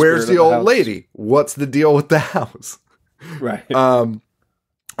just... Where's the old lady? What's the deal with the house? Right.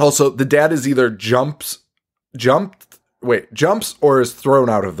 Also, the dad is either jumps or is thrown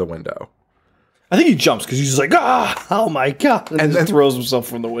out of the window. I think he jumps because he's just like, oh my God. And then throws himself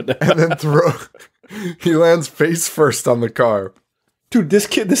from the window. And then he lands face first on the car. Dude, this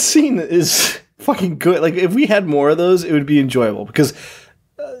scene is fucking good. Like, if we had more of those, it would be enjoyable. Because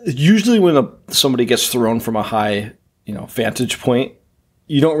usually when somebody gets thrown from a high, vantage point,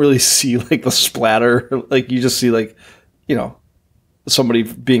 you don't really see, like, the splatter. Like, you just see, like, somebody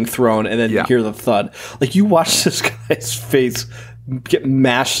being thrown, and then you hear the thud. Like, you watch this guy's face get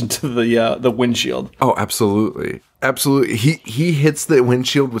mashed into the windshield. Oh, absolutely. Absolutely. He hits the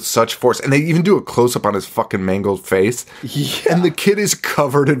windshield with such force, and they even do a close-up on his fucking mangled face. Yeah. And the kid is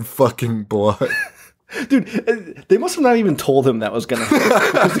covered in fucking blood. Dude, they must have not even told him that was going to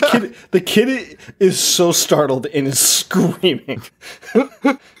happen. Because the kid is so startled and is screaming.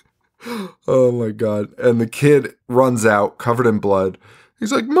 Oh my God. And the kid runs out covered in blood.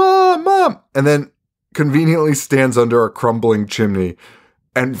 He's like, Mom, Mom. And then conveniently stands under a crumbling chimney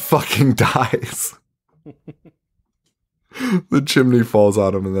and fucking dies. The chimney falls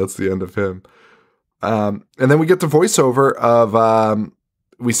on him, and that's the end of him. And then we get the voiceover of,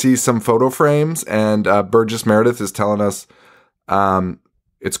 we see some photo frames, and Burgess Meredith is telling us,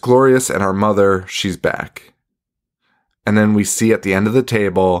 it's Glorious and our mother, she's back. And then we see at the end of the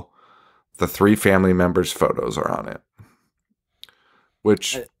table, the 3 family members' photos are on it.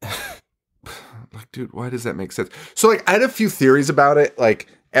 Which, like, dude, why does that make sense? So, like, I had a few theories about it, like,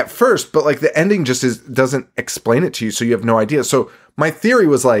 at first, but, like, the ending just doesn't explain it to you, so you have no idea. So, my theory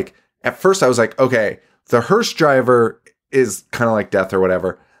was, like, at first I was like, okay, the hearse driver is kind of like death or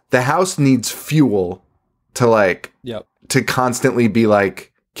whatever. The house needs fuel to, like, to constantly be,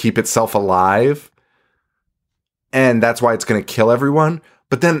 like, keep itself alive. And that's why it's going to kill everyone.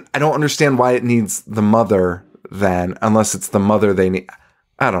 But then I don't understand why it needs the mother then, unless it's the mother they need.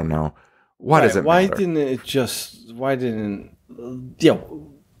 I don't know. Why does it matter? Why didn't,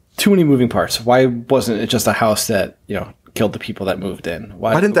 too many moving parts. Why wasn't it just a house that, killed the people that moved in?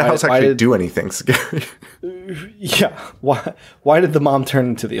 Why didn't the house actually do anything scary? Yeah. Why did the mom turn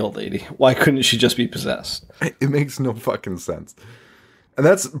into the old lady? Why couldn't she just be possessed? It makes no fucking sense. And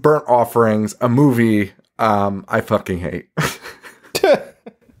that's Burnt Offerings, a movie I fucking hate.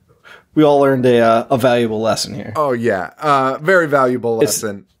 We all learned a valuable lesson here. Oh, yeah. Very valuable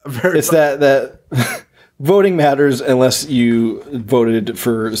lesson. That voting matters unless you voted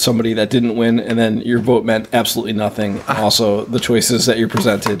for somebody that didn't win, and then your vote meant absolutely nothing. Also, the choices that you're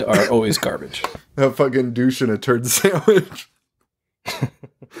presented are always garbage. A fucking douche and a turd sandwich.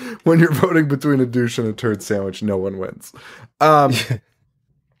 When you're voting between a douche and a turd sandwich, no one wins.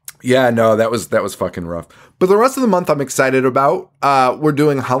 Yeah, no, that was fucking rough. But the rest of the month I'm excited about. We're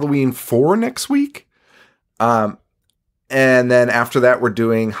doing Halloween 4 next week. And then after that, we're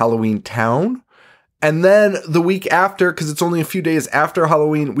doing Halloween Town. And then the week after, because it's only a few days after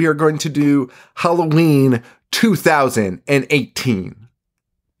Halloween, we are going to do Halloween 2018.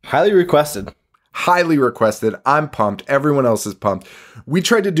 Highly requested. Highly requested. I'm pumped. Everyone else is pumped. We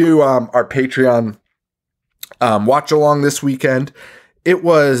tried to do our Patreon watch along this weekend. It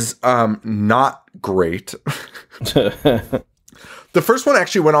was not great. The first one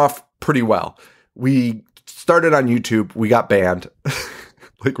actually went off pretty well. We started on YouTube. We got banned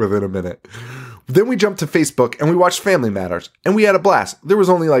like within a minute. Then we jumped to Facebook and we watched Family Matters and we had a blast. There was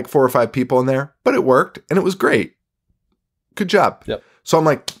only like 4 or 5 people in there, but it worked and it was great. Good job. Yep. So I'm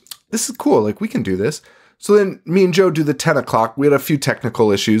like, this is cool. Like we can do this. So then me and Joe do the 10 o'clock. We had a few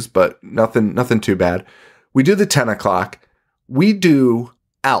technical issues, but nothing too bad. We do the 10 o'clock. We do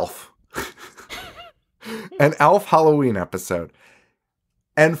Alf. An Alf Halloween episode.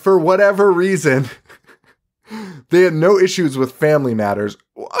 And for whatever reason, they had no issues with Family Matters.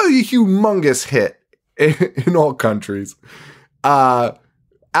 A humongous hit in all countries.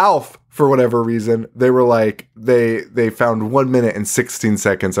 Alf, for whatever reason, they were like, they found 1 minute and 16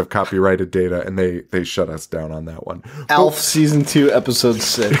 seconds of copyrighted data, and they shut us down on that one. Alf season 2, episode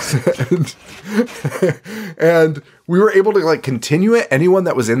 6. and we were able to like continue it. Anyone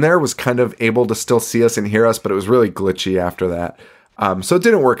that was in there was kind of able to still see us and hear us, but it was really glitchy after that. So it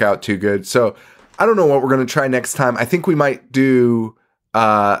didn't work out too good. So I don't know what we're going to try next time. I think we might do,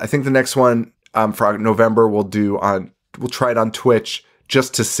 I think the next one for November we'll try it on Twitch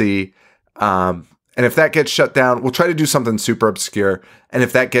just to see. And if that gets shut down, we'll try to do something super obscure. And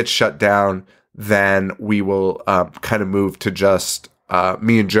if that gets shut down, then we will kind of move to just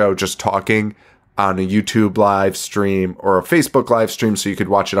me and Joe just talking on a YouTube live stream or a Facebook live stream, so you could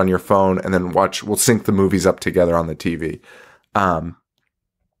watch it on your phone and then we'll sync the movies up together on the TV. And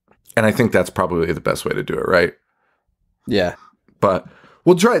I think that's probably the best way to do it, right? Yeah. But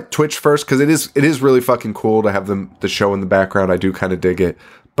we'll try Twitch first, because it is really fucking cool to have the show in the background. I do kind of dig it,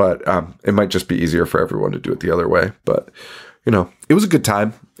 but it might just be easier for everyone to do it the other way. But, you know, it was a good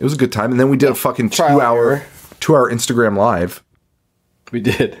time. And then we did a fucking 2-hour Instagram live. We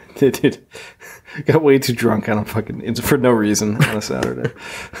did. Got way too drunk on for no reason on a Saturday.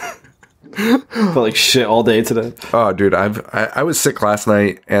 Felt like shit all day today. Oh, dude, I was sick last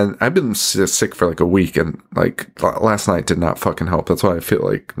night, and I've been sick for like a week, and like last night did not fucking help. That's why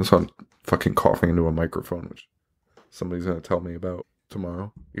I'm fucking coughing into a microphone, which somebody's gonna tell me about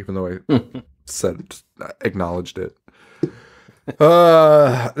tomorrow, even though I acknowledged it.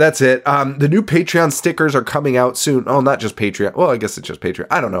 That's it. The new Patreon stickers are coming out soon. Oh, not just Patreon. Well, I guess it's just Patreon.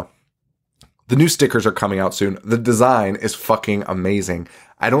 I don't know. The new stickers are coming out soon. The design is fucking amazing.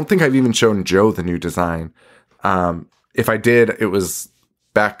 I don't think I've even shown Joe the new design. If I did, it was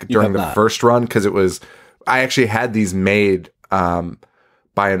back during the first run, because I actually had these made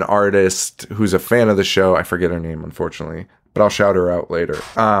by an artist who's a fan of the show. I forget her name, unfortunately, but I'll shout her out later.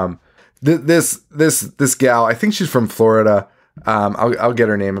 This gal, I think she's from Florida. I'll get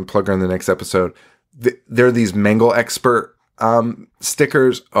her name and plug her in the next episode. They're these Mangle Expert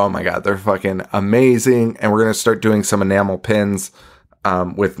stickers. Oh my god, they're fucking amazing. And we're gonna start doing some enamel pins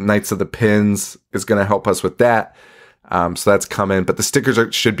with Knights of the Pins is gonna help us with that. So that's coming, but the stickers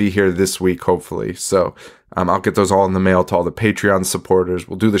should be here this week, hopefully. So I'll get those all in the mail to all the Patreon supporters.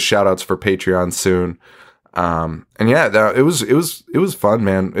 We'll do the shout outs for Patreon soon. And yeah, it was fun,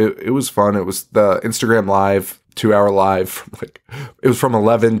 man. It was fun. It was the Instagram live, 2-hour live. It was from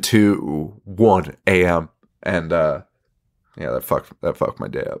 11 to 1 a.m. And yeah, that fucked my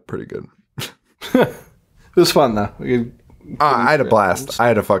day up pretty good. It was fun though. I had a blast. I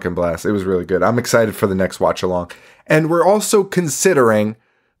had a fucking blast. It was really good. I'm excited for the next watch along. And we're also considering,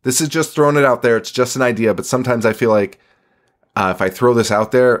 this is just throwing it out there, it's just an idea, but sometimes I feel like if I throw this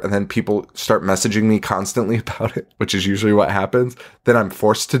out there and then people start messaging me constantly about it, which is usually what happens, then I'm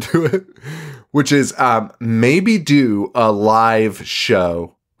forced to do it, which is maybe do a live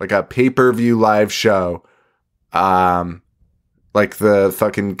show, like a pay-per-view live show, like the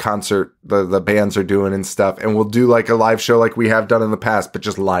fucking concert the bands are doing and stuff, and we'll do like a live show like we have done in the past, but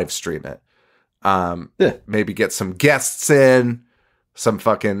just live stream it. Maybe get some guests in,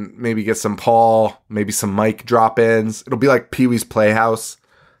 maybe get some Paul, maybe some Mike drop-ins. It'll be like Pee-wee's Playhouse,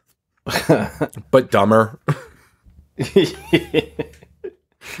 but dumber.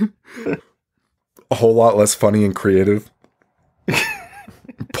 A whole lot less funny and creative.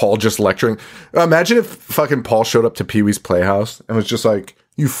 Paul just lecturing. Imagine if fucking Paul showed up to Pee-wee's Playhouse and was just like,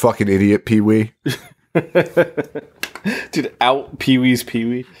 "You fucking idiot, Pee-wee." Dude, out Pee-wee's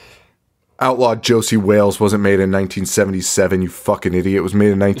Pee-wee. Outlaw Josie Wales wasn't made in 1977, you fucking idiot. It was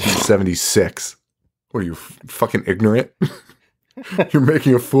made in 1976. What are you, fucking ignorant? You're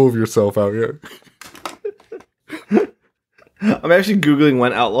making a fool of yourself out here. I'm actually Googling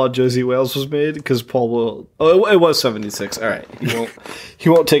when Outlaw Josie Wales was made, because Paul will... Oh, it was 76. All right. He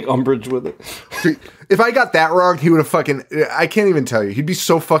won't take umbrage with it. Dude, if I got that wrong, he would have fucking... I can't even tell you. He'd be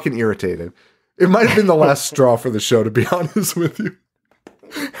so fucking irritated. It might have been the last straw for the show, to be honest with you.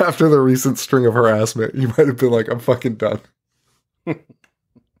 After the recent string of harassment, you might have been like, I'm fucking done.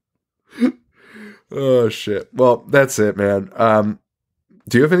 Oh, shit. Well, that's it, man.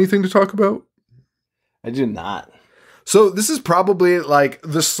 Do you have anything to talk about? I do not. So this is probably like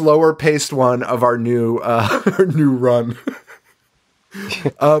the slower paced one of our new run.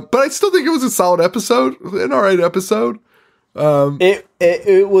 But I still think it was a solid episode, an all right episode.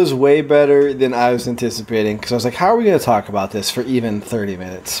 It was way better than I was anticipating, because I was like, how are we going to talk about this for even 30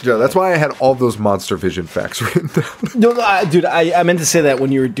 minutes? Yeah, that's why I had all those Monster Vision facts written down. No, dude, I meant to say that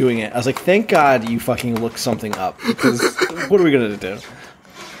when you were doing it. I was like, thank God you fucking looked something up, because what are we going to do?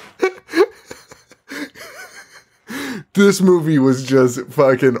 This movie was just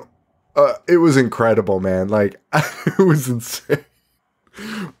fucking, it was incredible, man. Like, it was insane.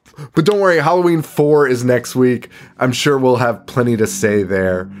 But don't worry, Halloween 4 is next week. I'm sure we'll have plenty to say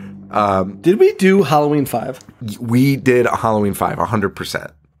there. Did we do Halloween 5? We did Halloween 5,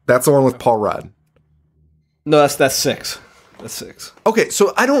 100%. That's the one with Paul Rudd. No, that's 6. That's 6. Okay,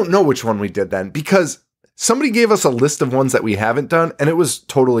 so I don't know which one we did then, because somebody gave us a list of ones that we haven't done, and it was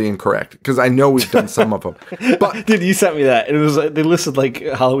totally incorrect, because I know we've done some of them. But Dude, you sent me that. And it was like, they listed like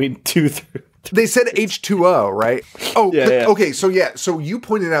Halloween 2 through... They said H2O, right? Oh, yeah. Okay, so yeah. So you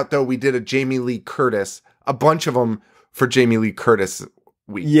pointed out, though, we did a Jamie Lee Curtis, a bunch of them for Jamie Lee Curtis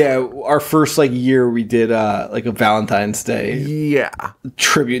week. Yeah, our first like year we did like a Valentine's Day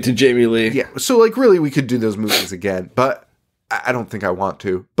tribute to Jamie Lee. Yeah, so like really we could do those movies again, but I don't think I want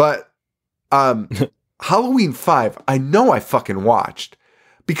to. But Halloween 5, I know I fucking watched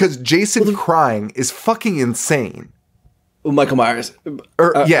because Jason crying is fucking insane. Well, Michael Myers. I'm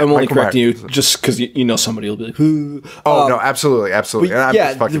only correcting you just because you know somebody will be like, "Who?" No, absolutely.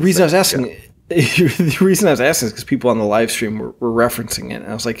 The reason I was asking, the reason I was asking is because people on the live stream were referencing it, and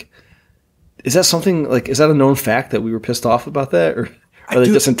I was like, "Is that something like? Is that a known fact that we were pissed off about that, or are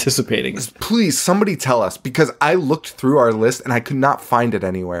they just anticipating?" Please, somebody tell us, because I looked through our list and I could not find it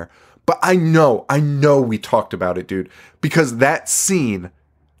anywhere. But I know we talked about it, dude, because that scene.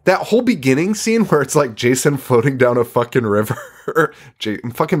 That whole beginning scene where it's like Jason floating down a fucking river,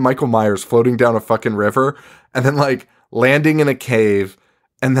 fucking Michael Myers floating down a fucking river, and then like landing in a cave,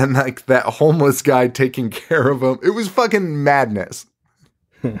 and then like that homeless guy taking care of him. It was fucking madness.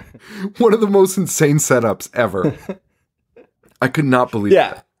 One of the most insane setups ever. I could not believe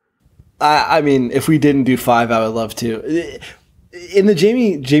that. I mean, if we didn't do 5, I would love to. In the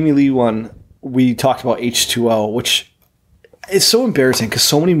Jamie Lee one, we talked about H2O, which... It's so embarrassing because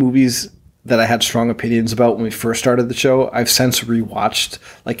so many movies that I had strong opinions about when we first started the show, I've since rewatched,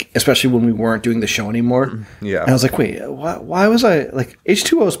 like, especially when we weren't doing the show anymore. Yeah. And I was like, wait, why was I, like,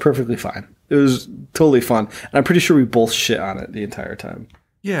 H2O is perfectly fine. It was totally fun. And I'm pretty sure we both shit on it the entire time.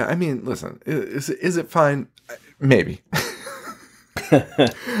 Yeah, I mean, listen, is it fine? Maybe.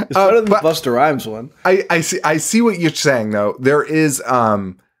 It's better than the Busta Rhymes one. I see what you're saying, though. There is...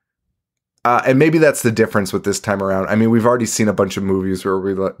 and maybe that's the difference with this time around. I mean, we've already seen a bunch of movies where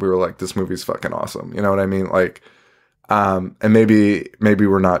we were like, this movie's fucking awesome. You know what I mean? Like, and maybe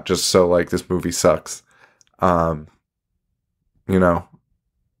we're not just so like, this movie sucks. You know,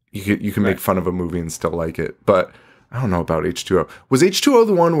 you can make fun of a movie and still like it, but I don't know about H2O. Was H2O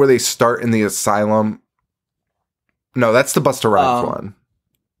the one where they start in the asylum? No, that's the Busta Rhymes one.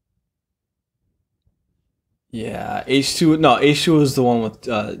 Yeah. H2O is the one with,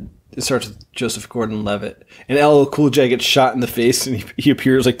 it starts with Joseph Gordon-Levitt, and LL Cool J gets shot in the face, and he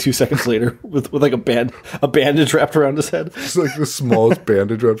appears like 2 seconds later with like a bandage wrapped around his head. It's like the smallest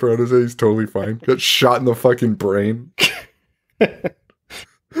bandage wrapped around his head. He's totally fine. Got shot in the fucking brain.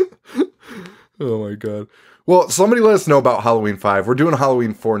 Oh my god. Well, somebody let us know about Halloween 5. We're doing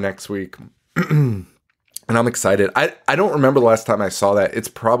Halloween 4 next week, and I'm excited. I don't remember the last time I saw that. It's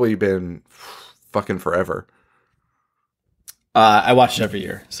probably been fucking forever. I watch it every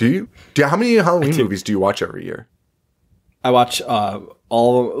year. So. Do you? How many Halloween movies do you watch every year? I watch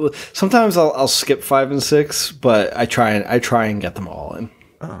all. Sometimes I'll skip 5 and 6, but I try and get them all in.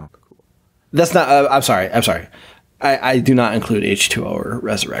 Oh, cool. That's not. I'm sorry. I do not include H2O or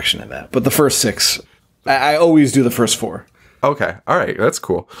Resurrection in that. But the first 6, I always do the first 4. Okay, all right, that's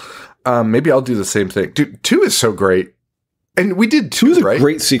cool. Maybe I'll do the same thing. Dude, 2 is so great, and we did 2, right? A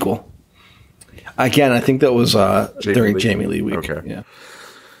great sequel. Again, I think that was during Jamie Lee week. Okay. Yeah.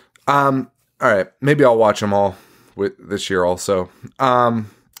 All right. Maybe I'll watch them all this year also. And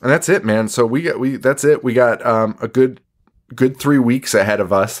that's it, man. So that's it. We got a good 3 weeks ahead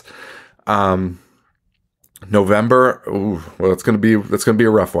of us. November. Ooh, well, it's gonna be a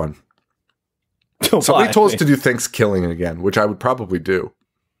rough one. Somebody told us to do Thanksgiving again, which I would probably do.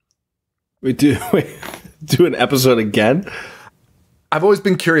 We do an episode again. I've always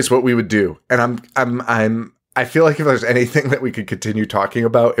been curious what we would do, and I feel like if there's anything that we could continue talking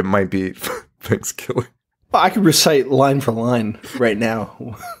about, it might be Thanksgiving. Well, I could recite line for line right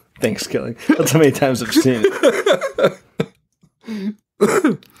now. Thanksgiving. That's how many times I've seen it.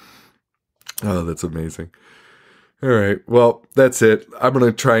 Oh, that's amazing. All right. Well, that's it. I'm going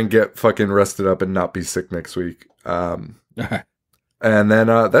to try and get fucking rested up and not be sick next week. All right. And then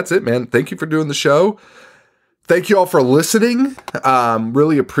that's it, man. Thank you for doing the show. Thank you all for listening.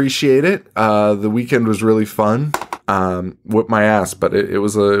 Really appreciate it. The weekend was really fun. Whipped my ass, but it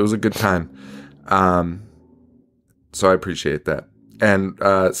was a good time. So I appreciate that. and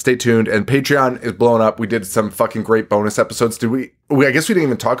stay tuned. And Patreon is blowing up. We did some fucking great bonus episodes. Did we? I guess we didn't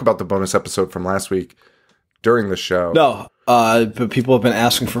even talk about the bonus episode from last week during the show. No, but people have been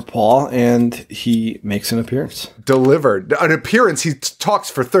asking for Paul, and he makes an appearance. Delivered. An appearance. He talks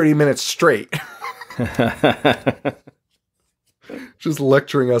for 30 minutes straight. Just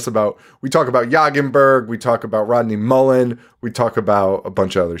lecturing us about, we talk about Jagenberg, we talk about Rodney Mullen, we talk about a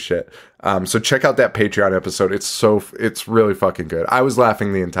bunch of other shit. So check out that Patreon episode. It's really fucking good. I was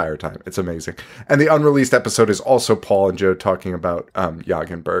laughing the entire time. It's amazing. And the unreleased episode is also Paul and Joe talking about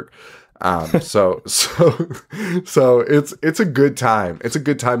Jagenberg. So it's a good time. It's a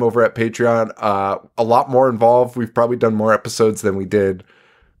good time over at Patreon. A lot more involved. We've probably done more episodes than we did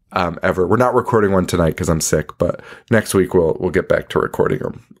ever. We're not recording one tonight because I'm sick, but next week we'll get back to recording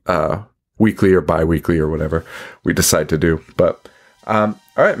them weekly or bi-weekly or whatever we decide to do. But all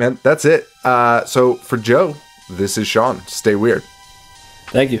right, man, that's it. So for Joe, this is Sean. Stay weird.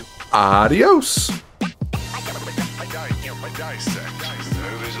 Thank you. Adios. I dissect.